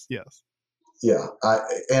things. Yes. Yeah.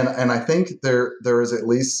 And I think there is at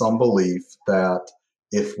least some belief that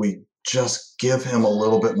if we just give him a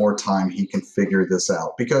little bit more time, he can figure this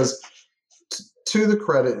out. Because to the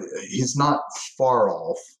credit, he's not far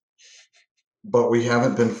off. But we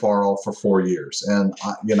haven't been far off for 4 years. And,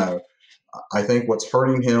 I think what's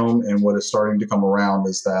hurting him and what is starting to come around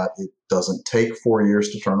is that it doesn't take 4 years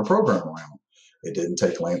to turn a program around. It didn't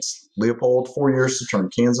take Lance Leopold 4 years to turn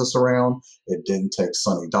Kansas around. It didn't take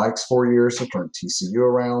Sonny Dykes 4 years to turn TCU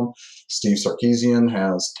around. Steve Sarkisian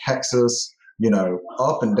has Texas,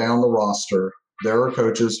 up and down the roster. There are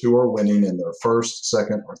coaches who are winning in their first,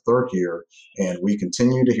 second, or third year, and we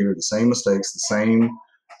continue to hear the same mistakes, the same,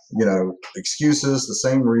 excuses, the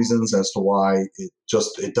same reasons as to why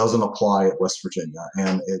it doesn't apply at West Virginia,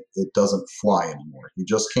 and it doesn't fly anymore. You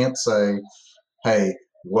just can't say, hey,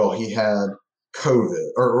 well, he had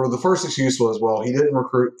COVID, or the first excuse was, well, he didn't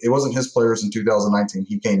recruit. It wasn't his players in 2019.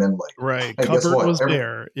 He came in late. Right. Hey, Cubbert was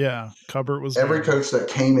there. Yeah. Cubbert was every there. coach that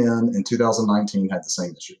came in 2019 had the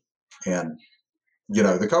same issue. And,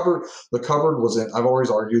 the cupboard was I've always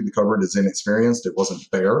argued the cupboard is inexperienced. It wasn't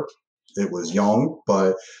bare. It was young,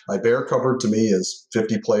 but a bare cupboard to me is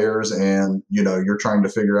 50 players and, you're trying to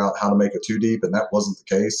figure out how to make a two deep. And that wasn't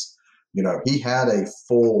the case. He had a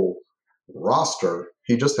full roster.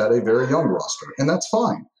 He just had a very young roster, and that's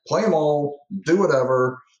fine. Play them all, do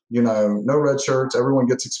whatever, no red shirts. Everyone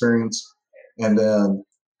gets experience. And then,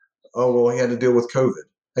 he had to deal with COVID.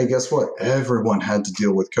 Hey, guess what? Everyone had to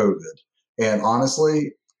deal with COVID. And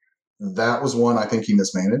honestly, that was one I think he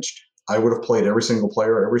mismanaged. I would have played every single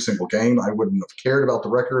player, every single game. I wouldn't have cared about the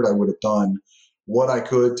record. I would have done what I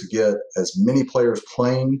could to get as many players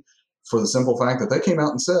playing, for the simple fact that they came out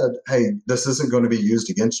and said, hey, this isn't going to be used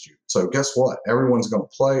against you. So guess what? Everyone's going to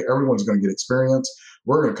play. Everyone's going to get experience.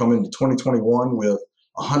 We're going to come into 2021 with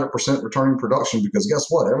 100% returning production, because guess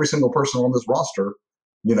what? Every single person on this roster,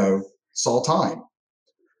 saw time.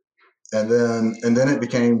 And then it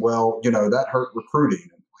became, that hurt recruiting.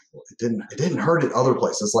 It didn't hurt at other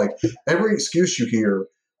places. Like, every excuse you hear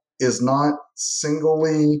is not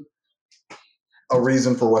singly a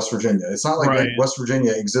reason for West Virginia. It's not like West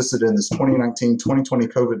Virginia existed in this 2019, 2020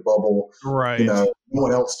 COVID bubble. Right. No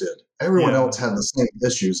one else did. Everyone else had the same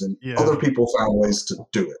issues, and other people found ways to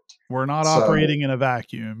do it. We're not operating in a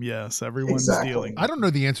vacuum. Yes, everyone's dealing. I don't know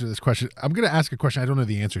the answer to this question. I'm going to ask a question I don't know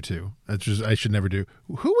the answer to. That's just, I should never do.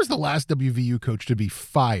 Who was the last WVU coach to be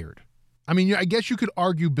fired? I mean, I guess you could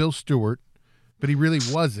argue Bill Stewart, but he really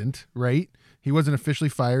wasn't, right? He wasn't officially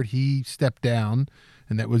fired. He stepped down,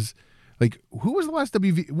 and that was like, who was the last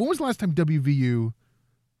WVU? When was the last time WVU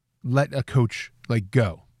let a coach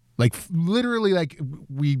go? Like, literally,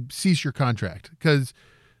 we cease your contract, because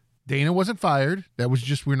Dana wasn't fired. That was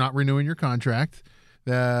just, we're not renewing your contract.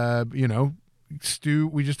 Stu,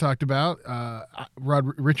 we just talked about,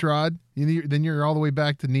 Rich Rod. Then you're all the way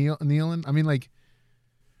back to Nealon. I mean,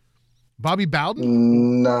 Bobby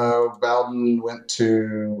Bowden? No, Bowden went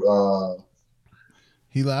to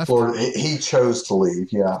he left. Florida. He chose to leave.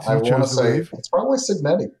 Yeah, I want to say it's probably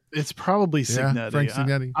Cignetti. It's probably Cignetti. Yeah, Frank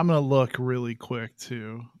Cignetti. I'm going to look really quick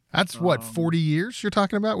too. That's 40 years you're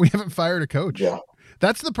talking about? We haven't fired a coach. Yeah.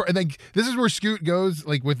 That's this is where Scoot goes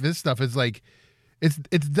with this stuff. Is it's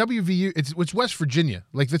WVU. It's West Virginia.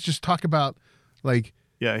 Let's just talk about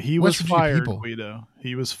Yeah, he was fired, Guido.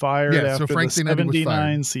 He was fired after the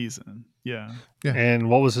 79 season. Yeah. And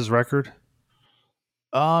what was his record?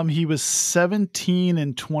 He was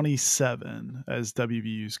 17-27 as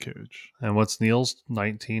WVU's coach. And what's Neal's?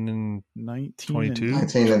 19 and 22?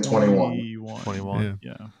 19 and 21. 21.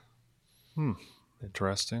 Yeah.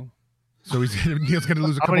 Interesting. So Neal's going to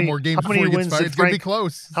lose a couple more games before he gets fired. It's going to be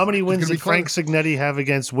close. How many wins did Frank Cignetti have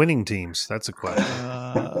against winning teams? That's a question.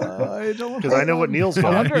 I don't know. Because I know what Neal's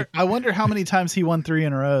got. I wonder how many times he won 3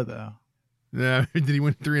 in a row, though. Yeah, did he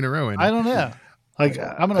win 3 in a row? I don't know. I'm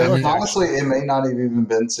gonna look. Honestly, it may not have even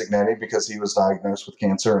been Cignetti, because he was diagnosed with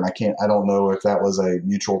cancer, and I don't know if that was a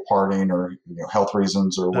mutual parting or health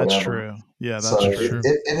reasons or whatever. That's true. Yeah, that's true.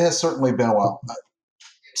 It has certainly been a while.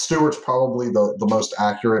 Stewart's probably the most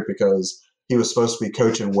accurate, because he was supposed to be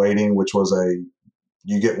coach in waiting, which was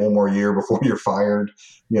you get one more year before you're fired,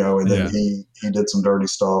 and then he did some dirty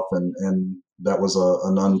stuff, and that was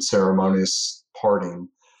an unceremonious parting.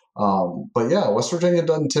 But yeah, West Virginia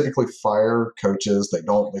doesn't typically fire coaches. They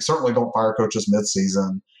certainly don't fire coaches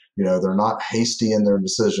mid-season. They're not hasty in their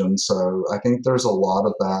decisions. So I think there's a lot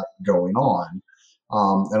of that going on.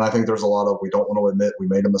 And I think there's a lot of, we don't want to admit we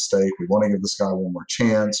made a mistake. We want to give this guy one more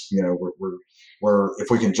chance. We're if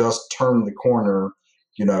we can just turn the corner,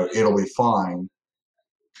 it'll be fine.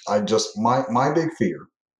 My big fear,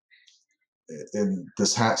 and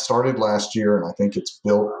this started last year, and I think it's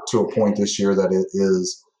built to a point this year that it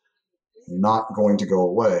is not going to go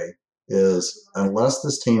away, is unless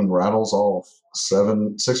this team rattles off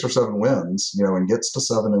 6 or 7 wins, and gets to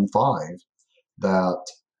 7-5, that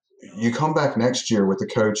you come back next year with a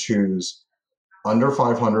coach who's under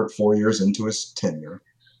 500 4 years into his tenure,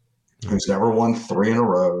 who's never won 3 in a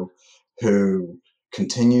row, who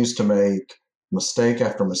continues to make mistake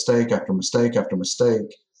after mistake after mistake after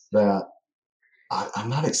mistake that I'm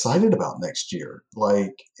not excited about next year.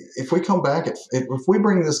 Like, if we come back if we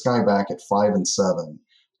bring this guy back at 5-7,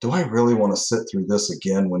 do I really want to sit through this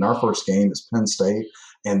again when our first game is Penn State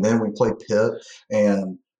and then we play Pitt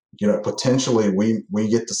and potentially we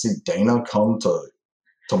get to see Dana come to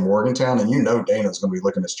Morgantown, and Dana's going to be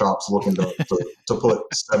licking his chops looking to put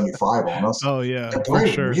 75 on us. Oh yeah, do I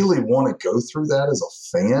really want to go through that as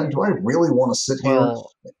a fan? Do I really want to sit here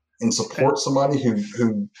and support somebody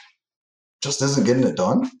who just isn't getting it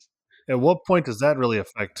done? At what point does that really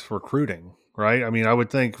affect recruiting, right? I mean, I would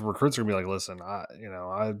think recruits are going to be like, listen,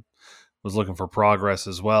 I was looking for progress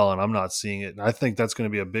as well, and I'm not seeing it. And I think that's going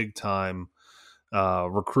to be a big time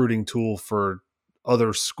recruiting tool for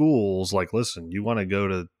other schools. Like, listen, you want to go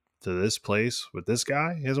to this place with this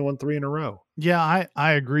guy? He hasn't won 3 in a row. Yeah,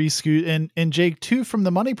 I agree, Scoot. And Jake, too, from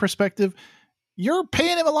the money perspective, you're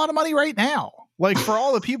paying him a lot of money right now. Like, for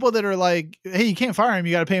all the people that are like, hey, you can't fire him,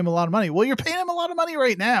 you got to pay him a lot of money. Well, you're paying him a lot of money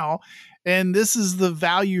right now. And this is the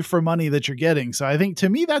value for money that you're getting. So I think, to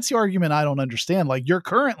me, that's the argument I don't understand. Like, you're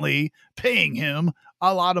currently paying him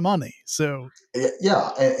a lot of money. So yeah,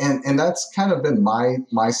 and that's kind of been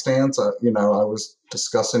my stance. I was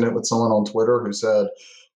discussing it with someone on Twitter who said,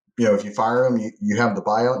 if you fire him, you have the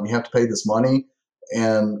buyout and you have to pay this money.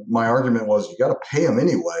 And my argument was, you got to pay him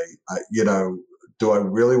anyway. Do I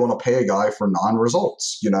really want to pay a guy for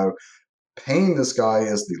non-results? Paying this guy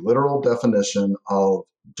is the literal definition of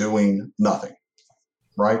doing nothing,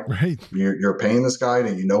 right? Right. You're paying this guy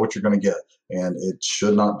and you know what you're going to get, and it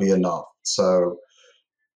should not be enough. So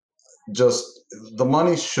just the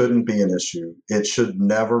money shouldn't be an issue. It should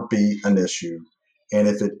never be an issue. And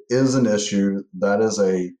if it is an issue, that is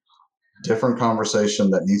a different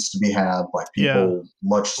conversation that needs to be had by people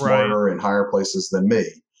much smarter in higher places than me.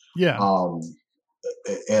 Yeah.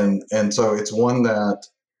 And so it's one that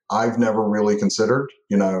I've never really considered.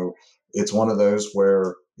 It's one of those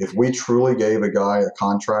where if we truly gave a guy a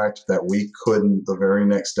contract that we couldn't the very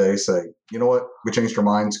next day say, you know what, we changed our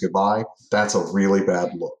minds, goodbye, that's a really bad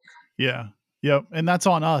look. Yeah. Yep. And that's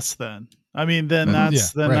on us then. I mean, then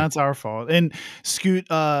that's our fault. And Scoot,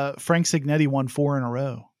 Frank Signetti won 4 in a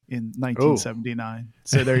row in 1979.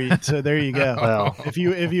 So there you go. Well, if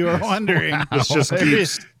you were wondering, this just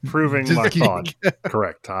keeps proving my thought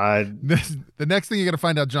correct. The next thing you got to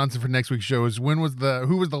find out, Johnson, for next week's show is who was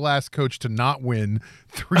the last coach to not win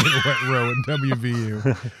 3 in a row in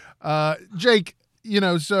WVU. Jake,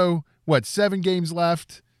 so what? 7 games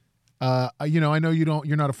left. I know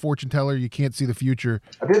you're not a fortune teller. You can't see the future.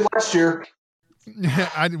 I did last year.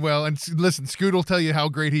 And listen, Scoot will tell you how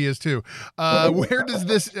great he is too. How does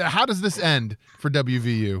this end for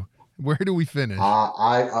WVU? Where do we finish?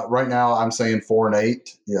 I right now I'm saying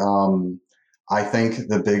 4-8. I think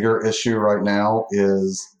the bigger issue right now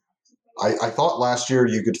is I thought last year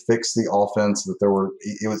you could fix the offense, that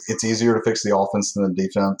it's easier to fix the offense than the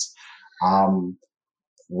defense.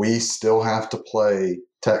 We still have to play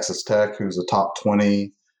Texas Tech, who's a top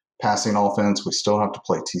 20 passing offense. We still have to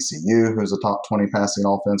play TCU, who's a top 20 passing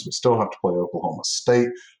offense. We still have to play Oklahoma State,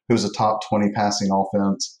 who's a top 20 passing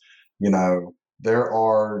offense. There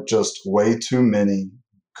are just way too many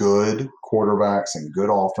good quarterbacks and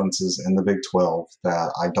good offenses in the Big 12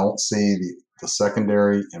 that I don't see the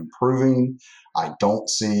secondary improving. I don't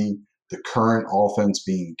see the current offense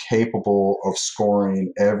being capable of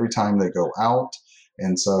scoring every time they go out.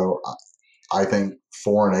 And so I think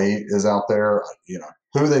 4-8 is out there.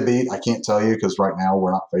 Who they beat, I can't tell you because right now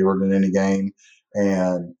we're not favored in any game.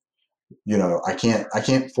 And, I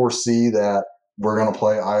can't foresee that we're going to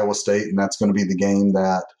play Iowa State and that's going to be the game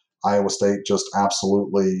that Iowa State just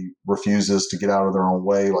absolutely refuses to get out of their own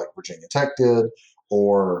way like Virginia Tech did.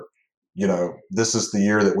 Or, this is the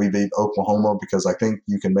year that we beat Oklahoma, because I think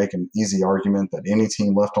you can make an easy argument that any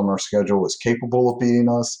team left on our schedule is capable of beating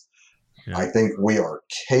us. Yeah. I think we are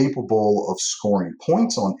capable of scoring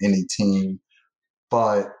points on any team,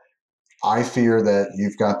 but I fear that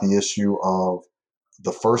you've got the issue of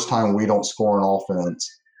the first time we don't score an offense,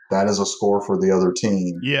 that is a score for the other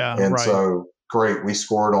team. Yeah. And so, great, we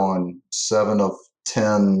scored on 7 of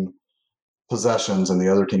 10 possessions and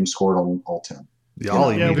the other team scored on all 10. The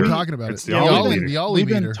Ollie meter. We've been talking about it's it. The Ollie meter. The Ollie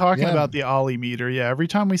We've meter. been talking about the Ollie meter. Yeah. Every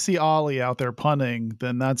time we see Ollie out there punting,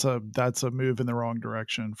 then that's a move in the wrong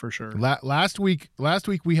direction for sure. Last week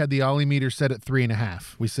we had the Ollie meter set at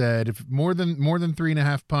 3.5. We said if more than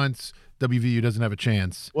 3.5 punts, WVU doesn't have a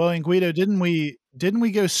chance. Well, and Guido, didn't we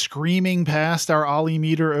go screaming past our Ollie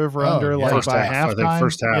meter over under by halftime? I think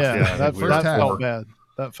first half. Yeah, that felt bad.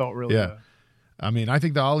 That felt really bad. I mean, I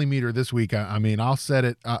think the Ollie meter this week. I mean, I'll set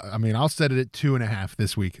it. I'll set it at 2.5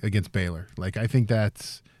 this week against Baylor. Like, I think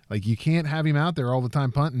that's like you can't have him out there all the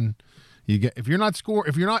time punting. You get if you're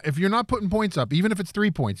not putting points up, even if it's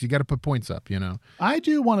 3 points, you got to put points up. I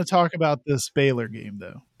do want to talk about this Baylor game,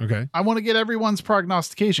 though. Okay. I want to get everyone's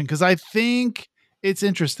prognostication because I think it's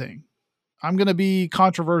interesting. I'm going to be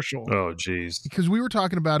controversial. Oh, geez. Because we were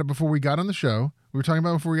talking about it before we got on the show.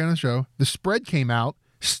 The spread came out,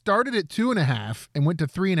 started at 2.5 and went to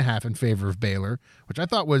 3.5 in favor of Baylor, which I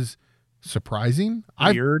thought was surprising.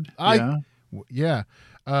 Weird. Yeah.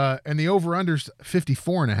 And the over-under's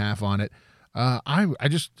 54.5 on it.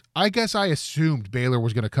 I guess I assumed Baylor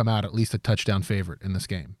was going to come out at least a touchdown favorite in this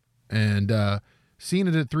game. And seeing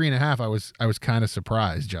it at 3.5, I was kind of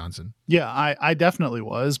surprised, Johnson. Yeah, I definitely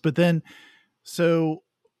was. But then,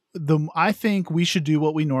 I think we should do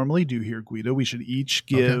what we normally do here, Guido. We should each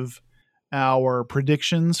give our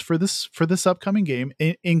predictions for this upcoming game,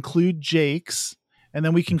 include Jake's, and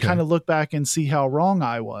then we can kind of look back and see how wrong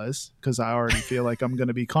I was, because I already feel like I'm going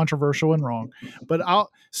to be controversial and wrong. But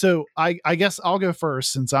I guess I'll go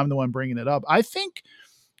first since I'm the one bringing it up. I think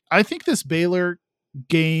this Baylor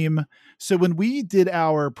game. So when we did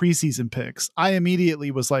our preseason picks, I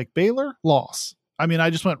immediately was like, Baylor loss. I mean,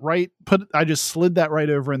 I just went I just slid that right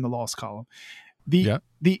over in the loss column. The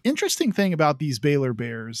interesting thing about these Baylor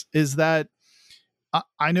Bears is that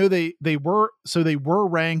I know they were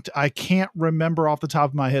ranked. I can't remember off the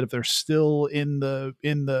top of my head if they're still in the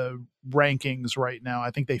rankings right now.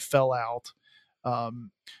 I think they fell out.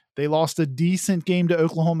 They lost a decent game to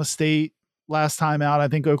Oklahoma State last time out. I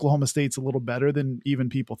think Oklahoma State's a little better than even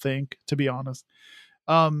people think, to be honest.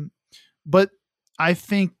 But I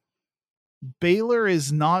think Baylor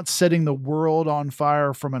is not setting the world on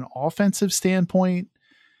fire from an offensive standpoint.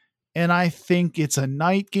 And I think it's a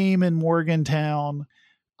night game in Morgantown.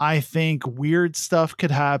 I think weird stuff could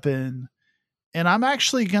happen. And I'm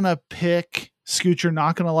actually going to pick, Scoot, you're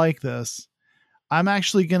not going to like this. I'm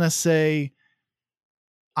actually going to say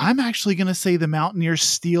the Mountaineers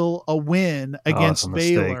steal a win against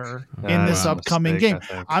Baylor in this upcoming game.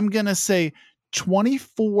 I'm going to say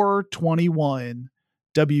 24-21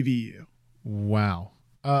 WVU. Wow.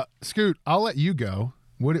 Scoot, I'll let you go.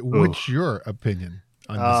 What's your opinion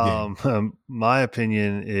on this game? My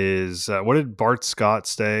opinion is, what did Bart Scott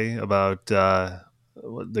say about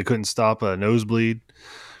they couldn't stop a nosebleed?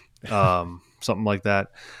 Something like that.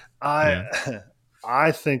 I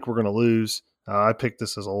think we're going to lose. I picked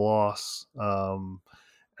this as a loss. And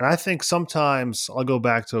I think sometimes I'll go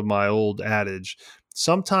back to my old adage.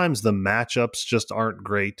 Sometimes the matchups just aren't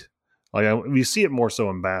great. Like you see it more so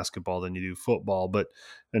in basketball than you do football, but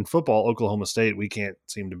in football, Oklahoma State, we can't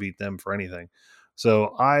seem to beat them for anything. So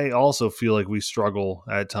I also feel like we struggle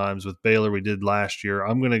at times with Baylor. We did last year.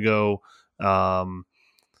 I'm going to go. I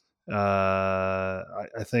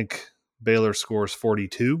think Baylor scores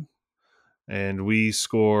 42, and we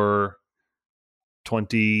score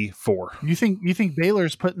 24. You think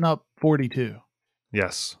Baylor's putting up 42?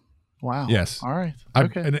 Yes. Wow. Yes. All right.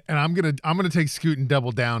 Okay. And I'm gonna take Scoot and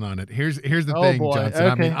double down on it. Here's the thing, boy. Johnson.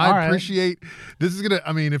 Okay. I mean, I appreciate this is gonna.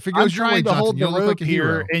 I mean, if it goes your way, Johnson, you'll look like a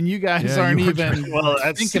hero. And you guys aren't even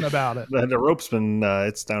thinking about it. The rope's been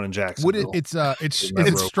it's down in Jacksonville. It's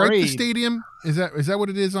Stripe the Stadium. Is that what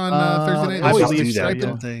it is on Thursday night? I always believe Stripe that,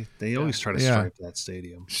 don't they? They always try to stripe that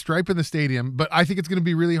stadium. Stripe in the stadium, but I think it's going to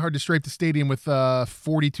be really hard to stripe the stadium with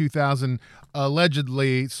 42,000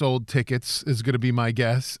 allegedly sold tickets. Is going to be my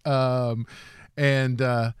guess. And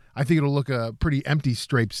I think it'll look a pretty empty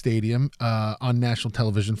striped stadium on national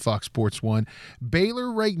television, Fox Sports 1.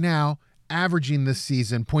 Baylor right now averaging this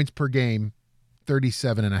season points per game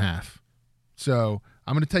 37.5. So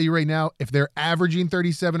I'm going to tell you right now, if they're averaging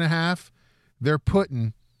 37.5, they're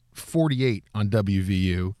putting 48 on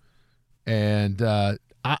WVU. And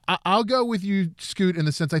I'll go with you, Scoot, in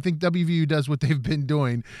the sense I think WVU does what they've been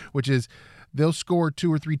doing, which is they'll score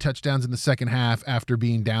 2 or 3 touchdowns in the second half after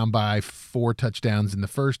being down by 4 touchdowns in the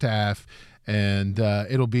first half. And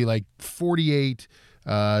it'll be like 48.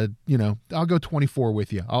 I'll go 24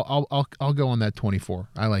 with you. I'll go on that 24.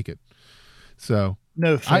 I like it. So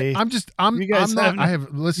no faith.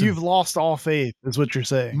 Listen, you've lost all faith, is what you're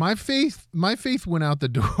saying. My faith went out the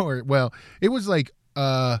door. Well, it was like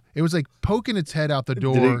poking its head out the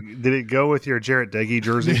door. Did it go with your Jarrett Deggy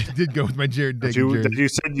jersey? It did go with my Jarrett Deggy jersey.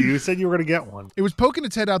 You said you were going to get one. It was poking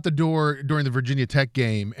its head out the door during the Virginia Tech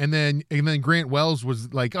game, and then Grant Wells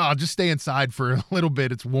was like, "Oh, just stay inside for a little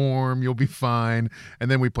bit. It's warm. You'll be fine."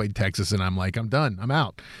 And then we played Texas, and I'm like, "I'm done. I'm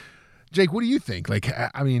out." Jake, what do you think? Like,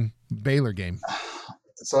 I mean, Baylor game.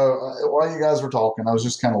 while you guys were talking, I was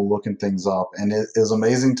just kind of looking things up, and it is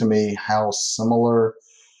amazing to me how similar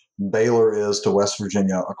Baylor is to West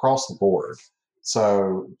Virginia across the board.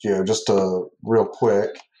 So, just real quick,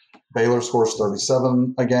 Baylor scores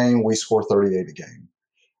 37 a game. We score 38 a game.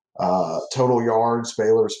 Total yards,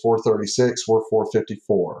 Baylor's 436. We're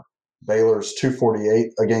 454. Baylor's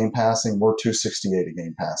 248 a game passing. We're 268 a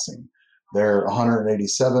game passing. They're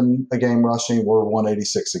 187 a game rushing. We're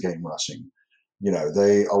 186 a game rushing.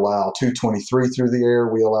 They allow 223 through the air.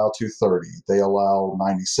 We allow 230. They allow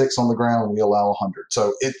 96 on the ground. We allow 100.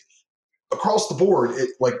 So across the board,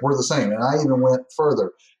 we're the same. And I even went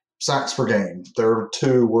further. Sacks per game, they're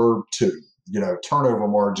 2, we're 2. Turnover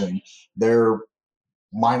margin, they're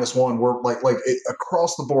 -1. We're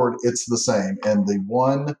across the board, it's the same. And the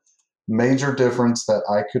one major difference that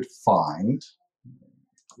I could find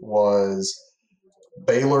was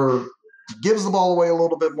Baylor gives the ball away a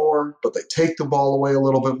little bit more, but they take the ball away a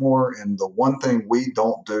little bit more. And the one thing we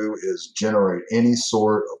don't do is generate any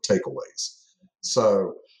sort of takeaways.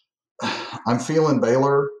 So I'm feeling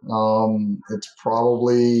Baylor. It's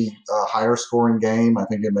probably a higher scoring game. I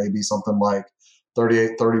think it may be something like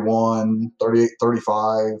 38-31,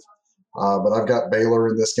 38-35. But I've got Baylor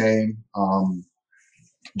in this game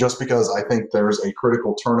just because I think there's a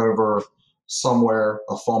critical turnover somewhere,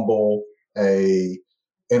 a fumble, a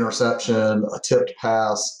interception, a tipped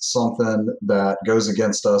pass, something that goes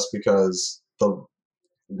against us because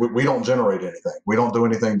we don't generate anything. We don't do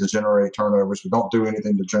anything to generate turnovers. We don't do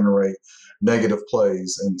anything to generate negative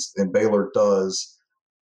plays, and Baylor does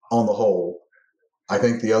on the whole. I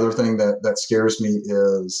think the other thing that scares me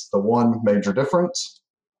is the one major difference.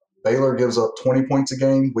 Baylor gives up 20 points a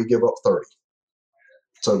game. We give up 30.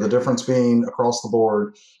 So the difference being across the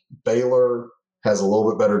board, Baylor has a little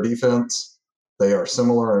bit better defense. They are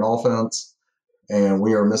similar in offense, and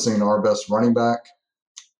we are missing our best running back.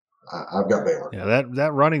 I've got Baylor. Yeah,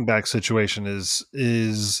 that running back situation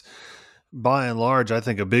is by and large, I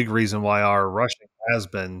think, a big reason why our rushing has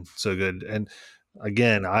been so good. And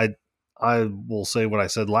again, I will say what I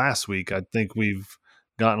said last week. I think we've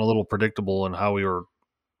gotten a little predictable in how we were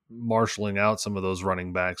marshaling out some of those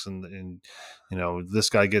running backs, and this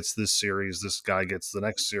guy gets this series, this guy gets the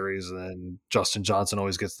next series, and then Justin Johnson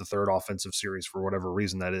always gets the third offensive series for whatever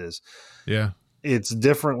reason that is. Yeah. It's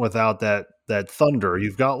different without that thunder.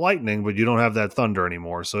 You've got lightning, but you don't have that thunder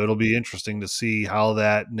anymore. So it'll be interesting to see how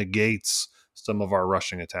that negates some of our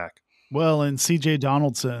rushing attack. Well, and CJ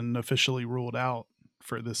Donaldson officially ruled out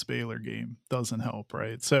for this Baylor game. Doesn't help,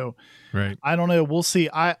 right? So right. I don't know. We'll see.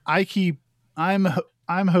 I'm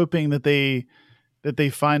hoping that they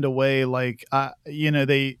find a way,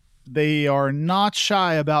 they are not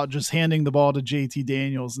shy about just handing the ball to JT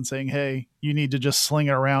Daniels and saying, hey, you need to just sling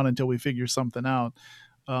it around until we figure something out.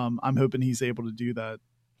 I'm hoping he's able to do that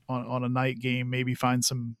on a night game. Maybe find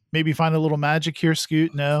a little magic here,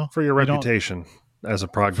 Scoot. No, for your reputation as a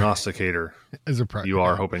prognosticator, you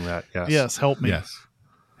are hoping that. Yes. Help me. Yes.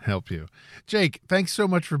 Help you. Jake, thanks so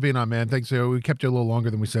much for being on, man. Thanks. We kept you a little longer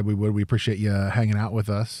than we said we would. We appreciate you hanging out with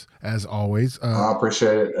us as always. I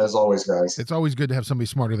appreciate it as always, guys. It's always good to have somebody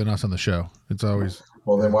smarter than us on the show. It's always.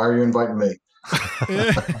 Well, then why are you inviting me?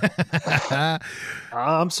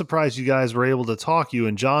 I'm surprised you guys were able to talk, you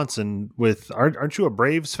and Johnson, aren't you a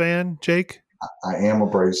Braves fan, Jake? I am a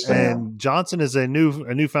Braves fan. And Johnson is a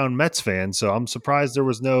newfound Mets fan, so I'm surprised there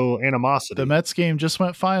was no animosity. The Mets game just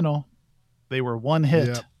went final. They were one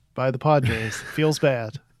hit by the Padres. Feels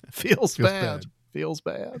bad. Feels bad.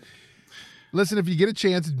 Listen, if you get a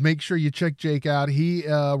chance, make sure you check Jake out. He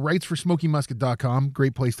writes for SmokyMusket.com.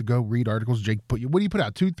 Great place to go read articles. Jake, what do you put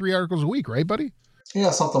out? 2-3 articles a week, right, buddy?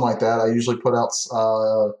 Yeah, something like that. I usually put out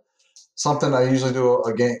something. I usually do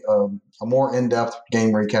a more in-depth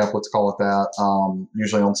game recap, let's call it that.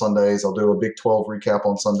 Usually on Sundays, I'll do a Big 12 recap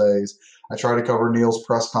on Sundays. I try to cover Neil's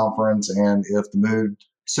press conference, and if the mood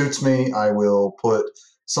suits me, I will put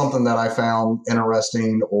something that I found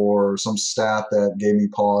interesting or some stat that gave me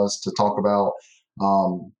pause to talk about.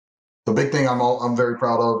 The big thing I'm very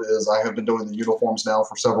proud of is I have been doing the uniforms now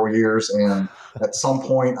for several years, and at some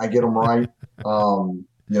point I get them right. And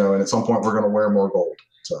at some point we're going to wear more gold.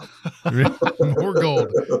 So more gold.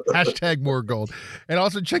 Hashtag more gold. And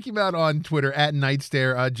also check him out on Twitter at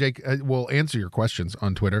Nightstare. Jake will answer your questions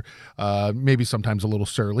on Twitter. Maybe sometimes a little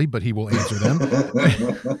surly, but he will answer them.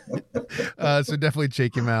 So definitely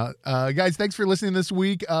check him out. Guys, thanks for listening this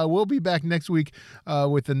week. We'll be back next week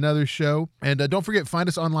with another show. And don't forget, find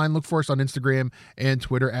us online. Look for us on Instagram and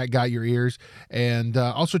Twitter at Got Your Ears. And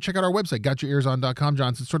also check out our website, gotyourearson.com.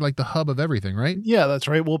 Johnson, it's sort of like the hub of everything, right? Yeah, that's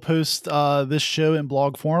right. We'll post this show in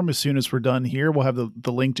blog form as soon as we're done here. We'll have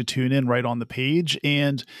the link to tune in right on the page.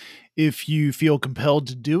 And if you feel compelled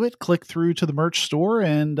to do it, click through to the merch store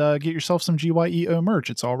and get yourself some GYEO merch.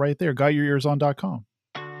 It's all right there. GotYourEarsOn.com.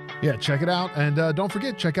 Yeah, check it out. And don't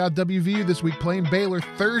forget, check out WVU this week playing Baylor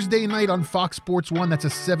Thursday night on Fox Sports 1. That's a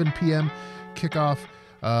 7 p.m. kickoff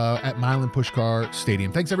at Milan Puskar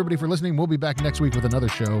Stadium. Thanks, everybody, for listening. We'll be back next week with another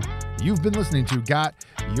show. You've been listening to Got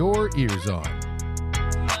Your Ears On.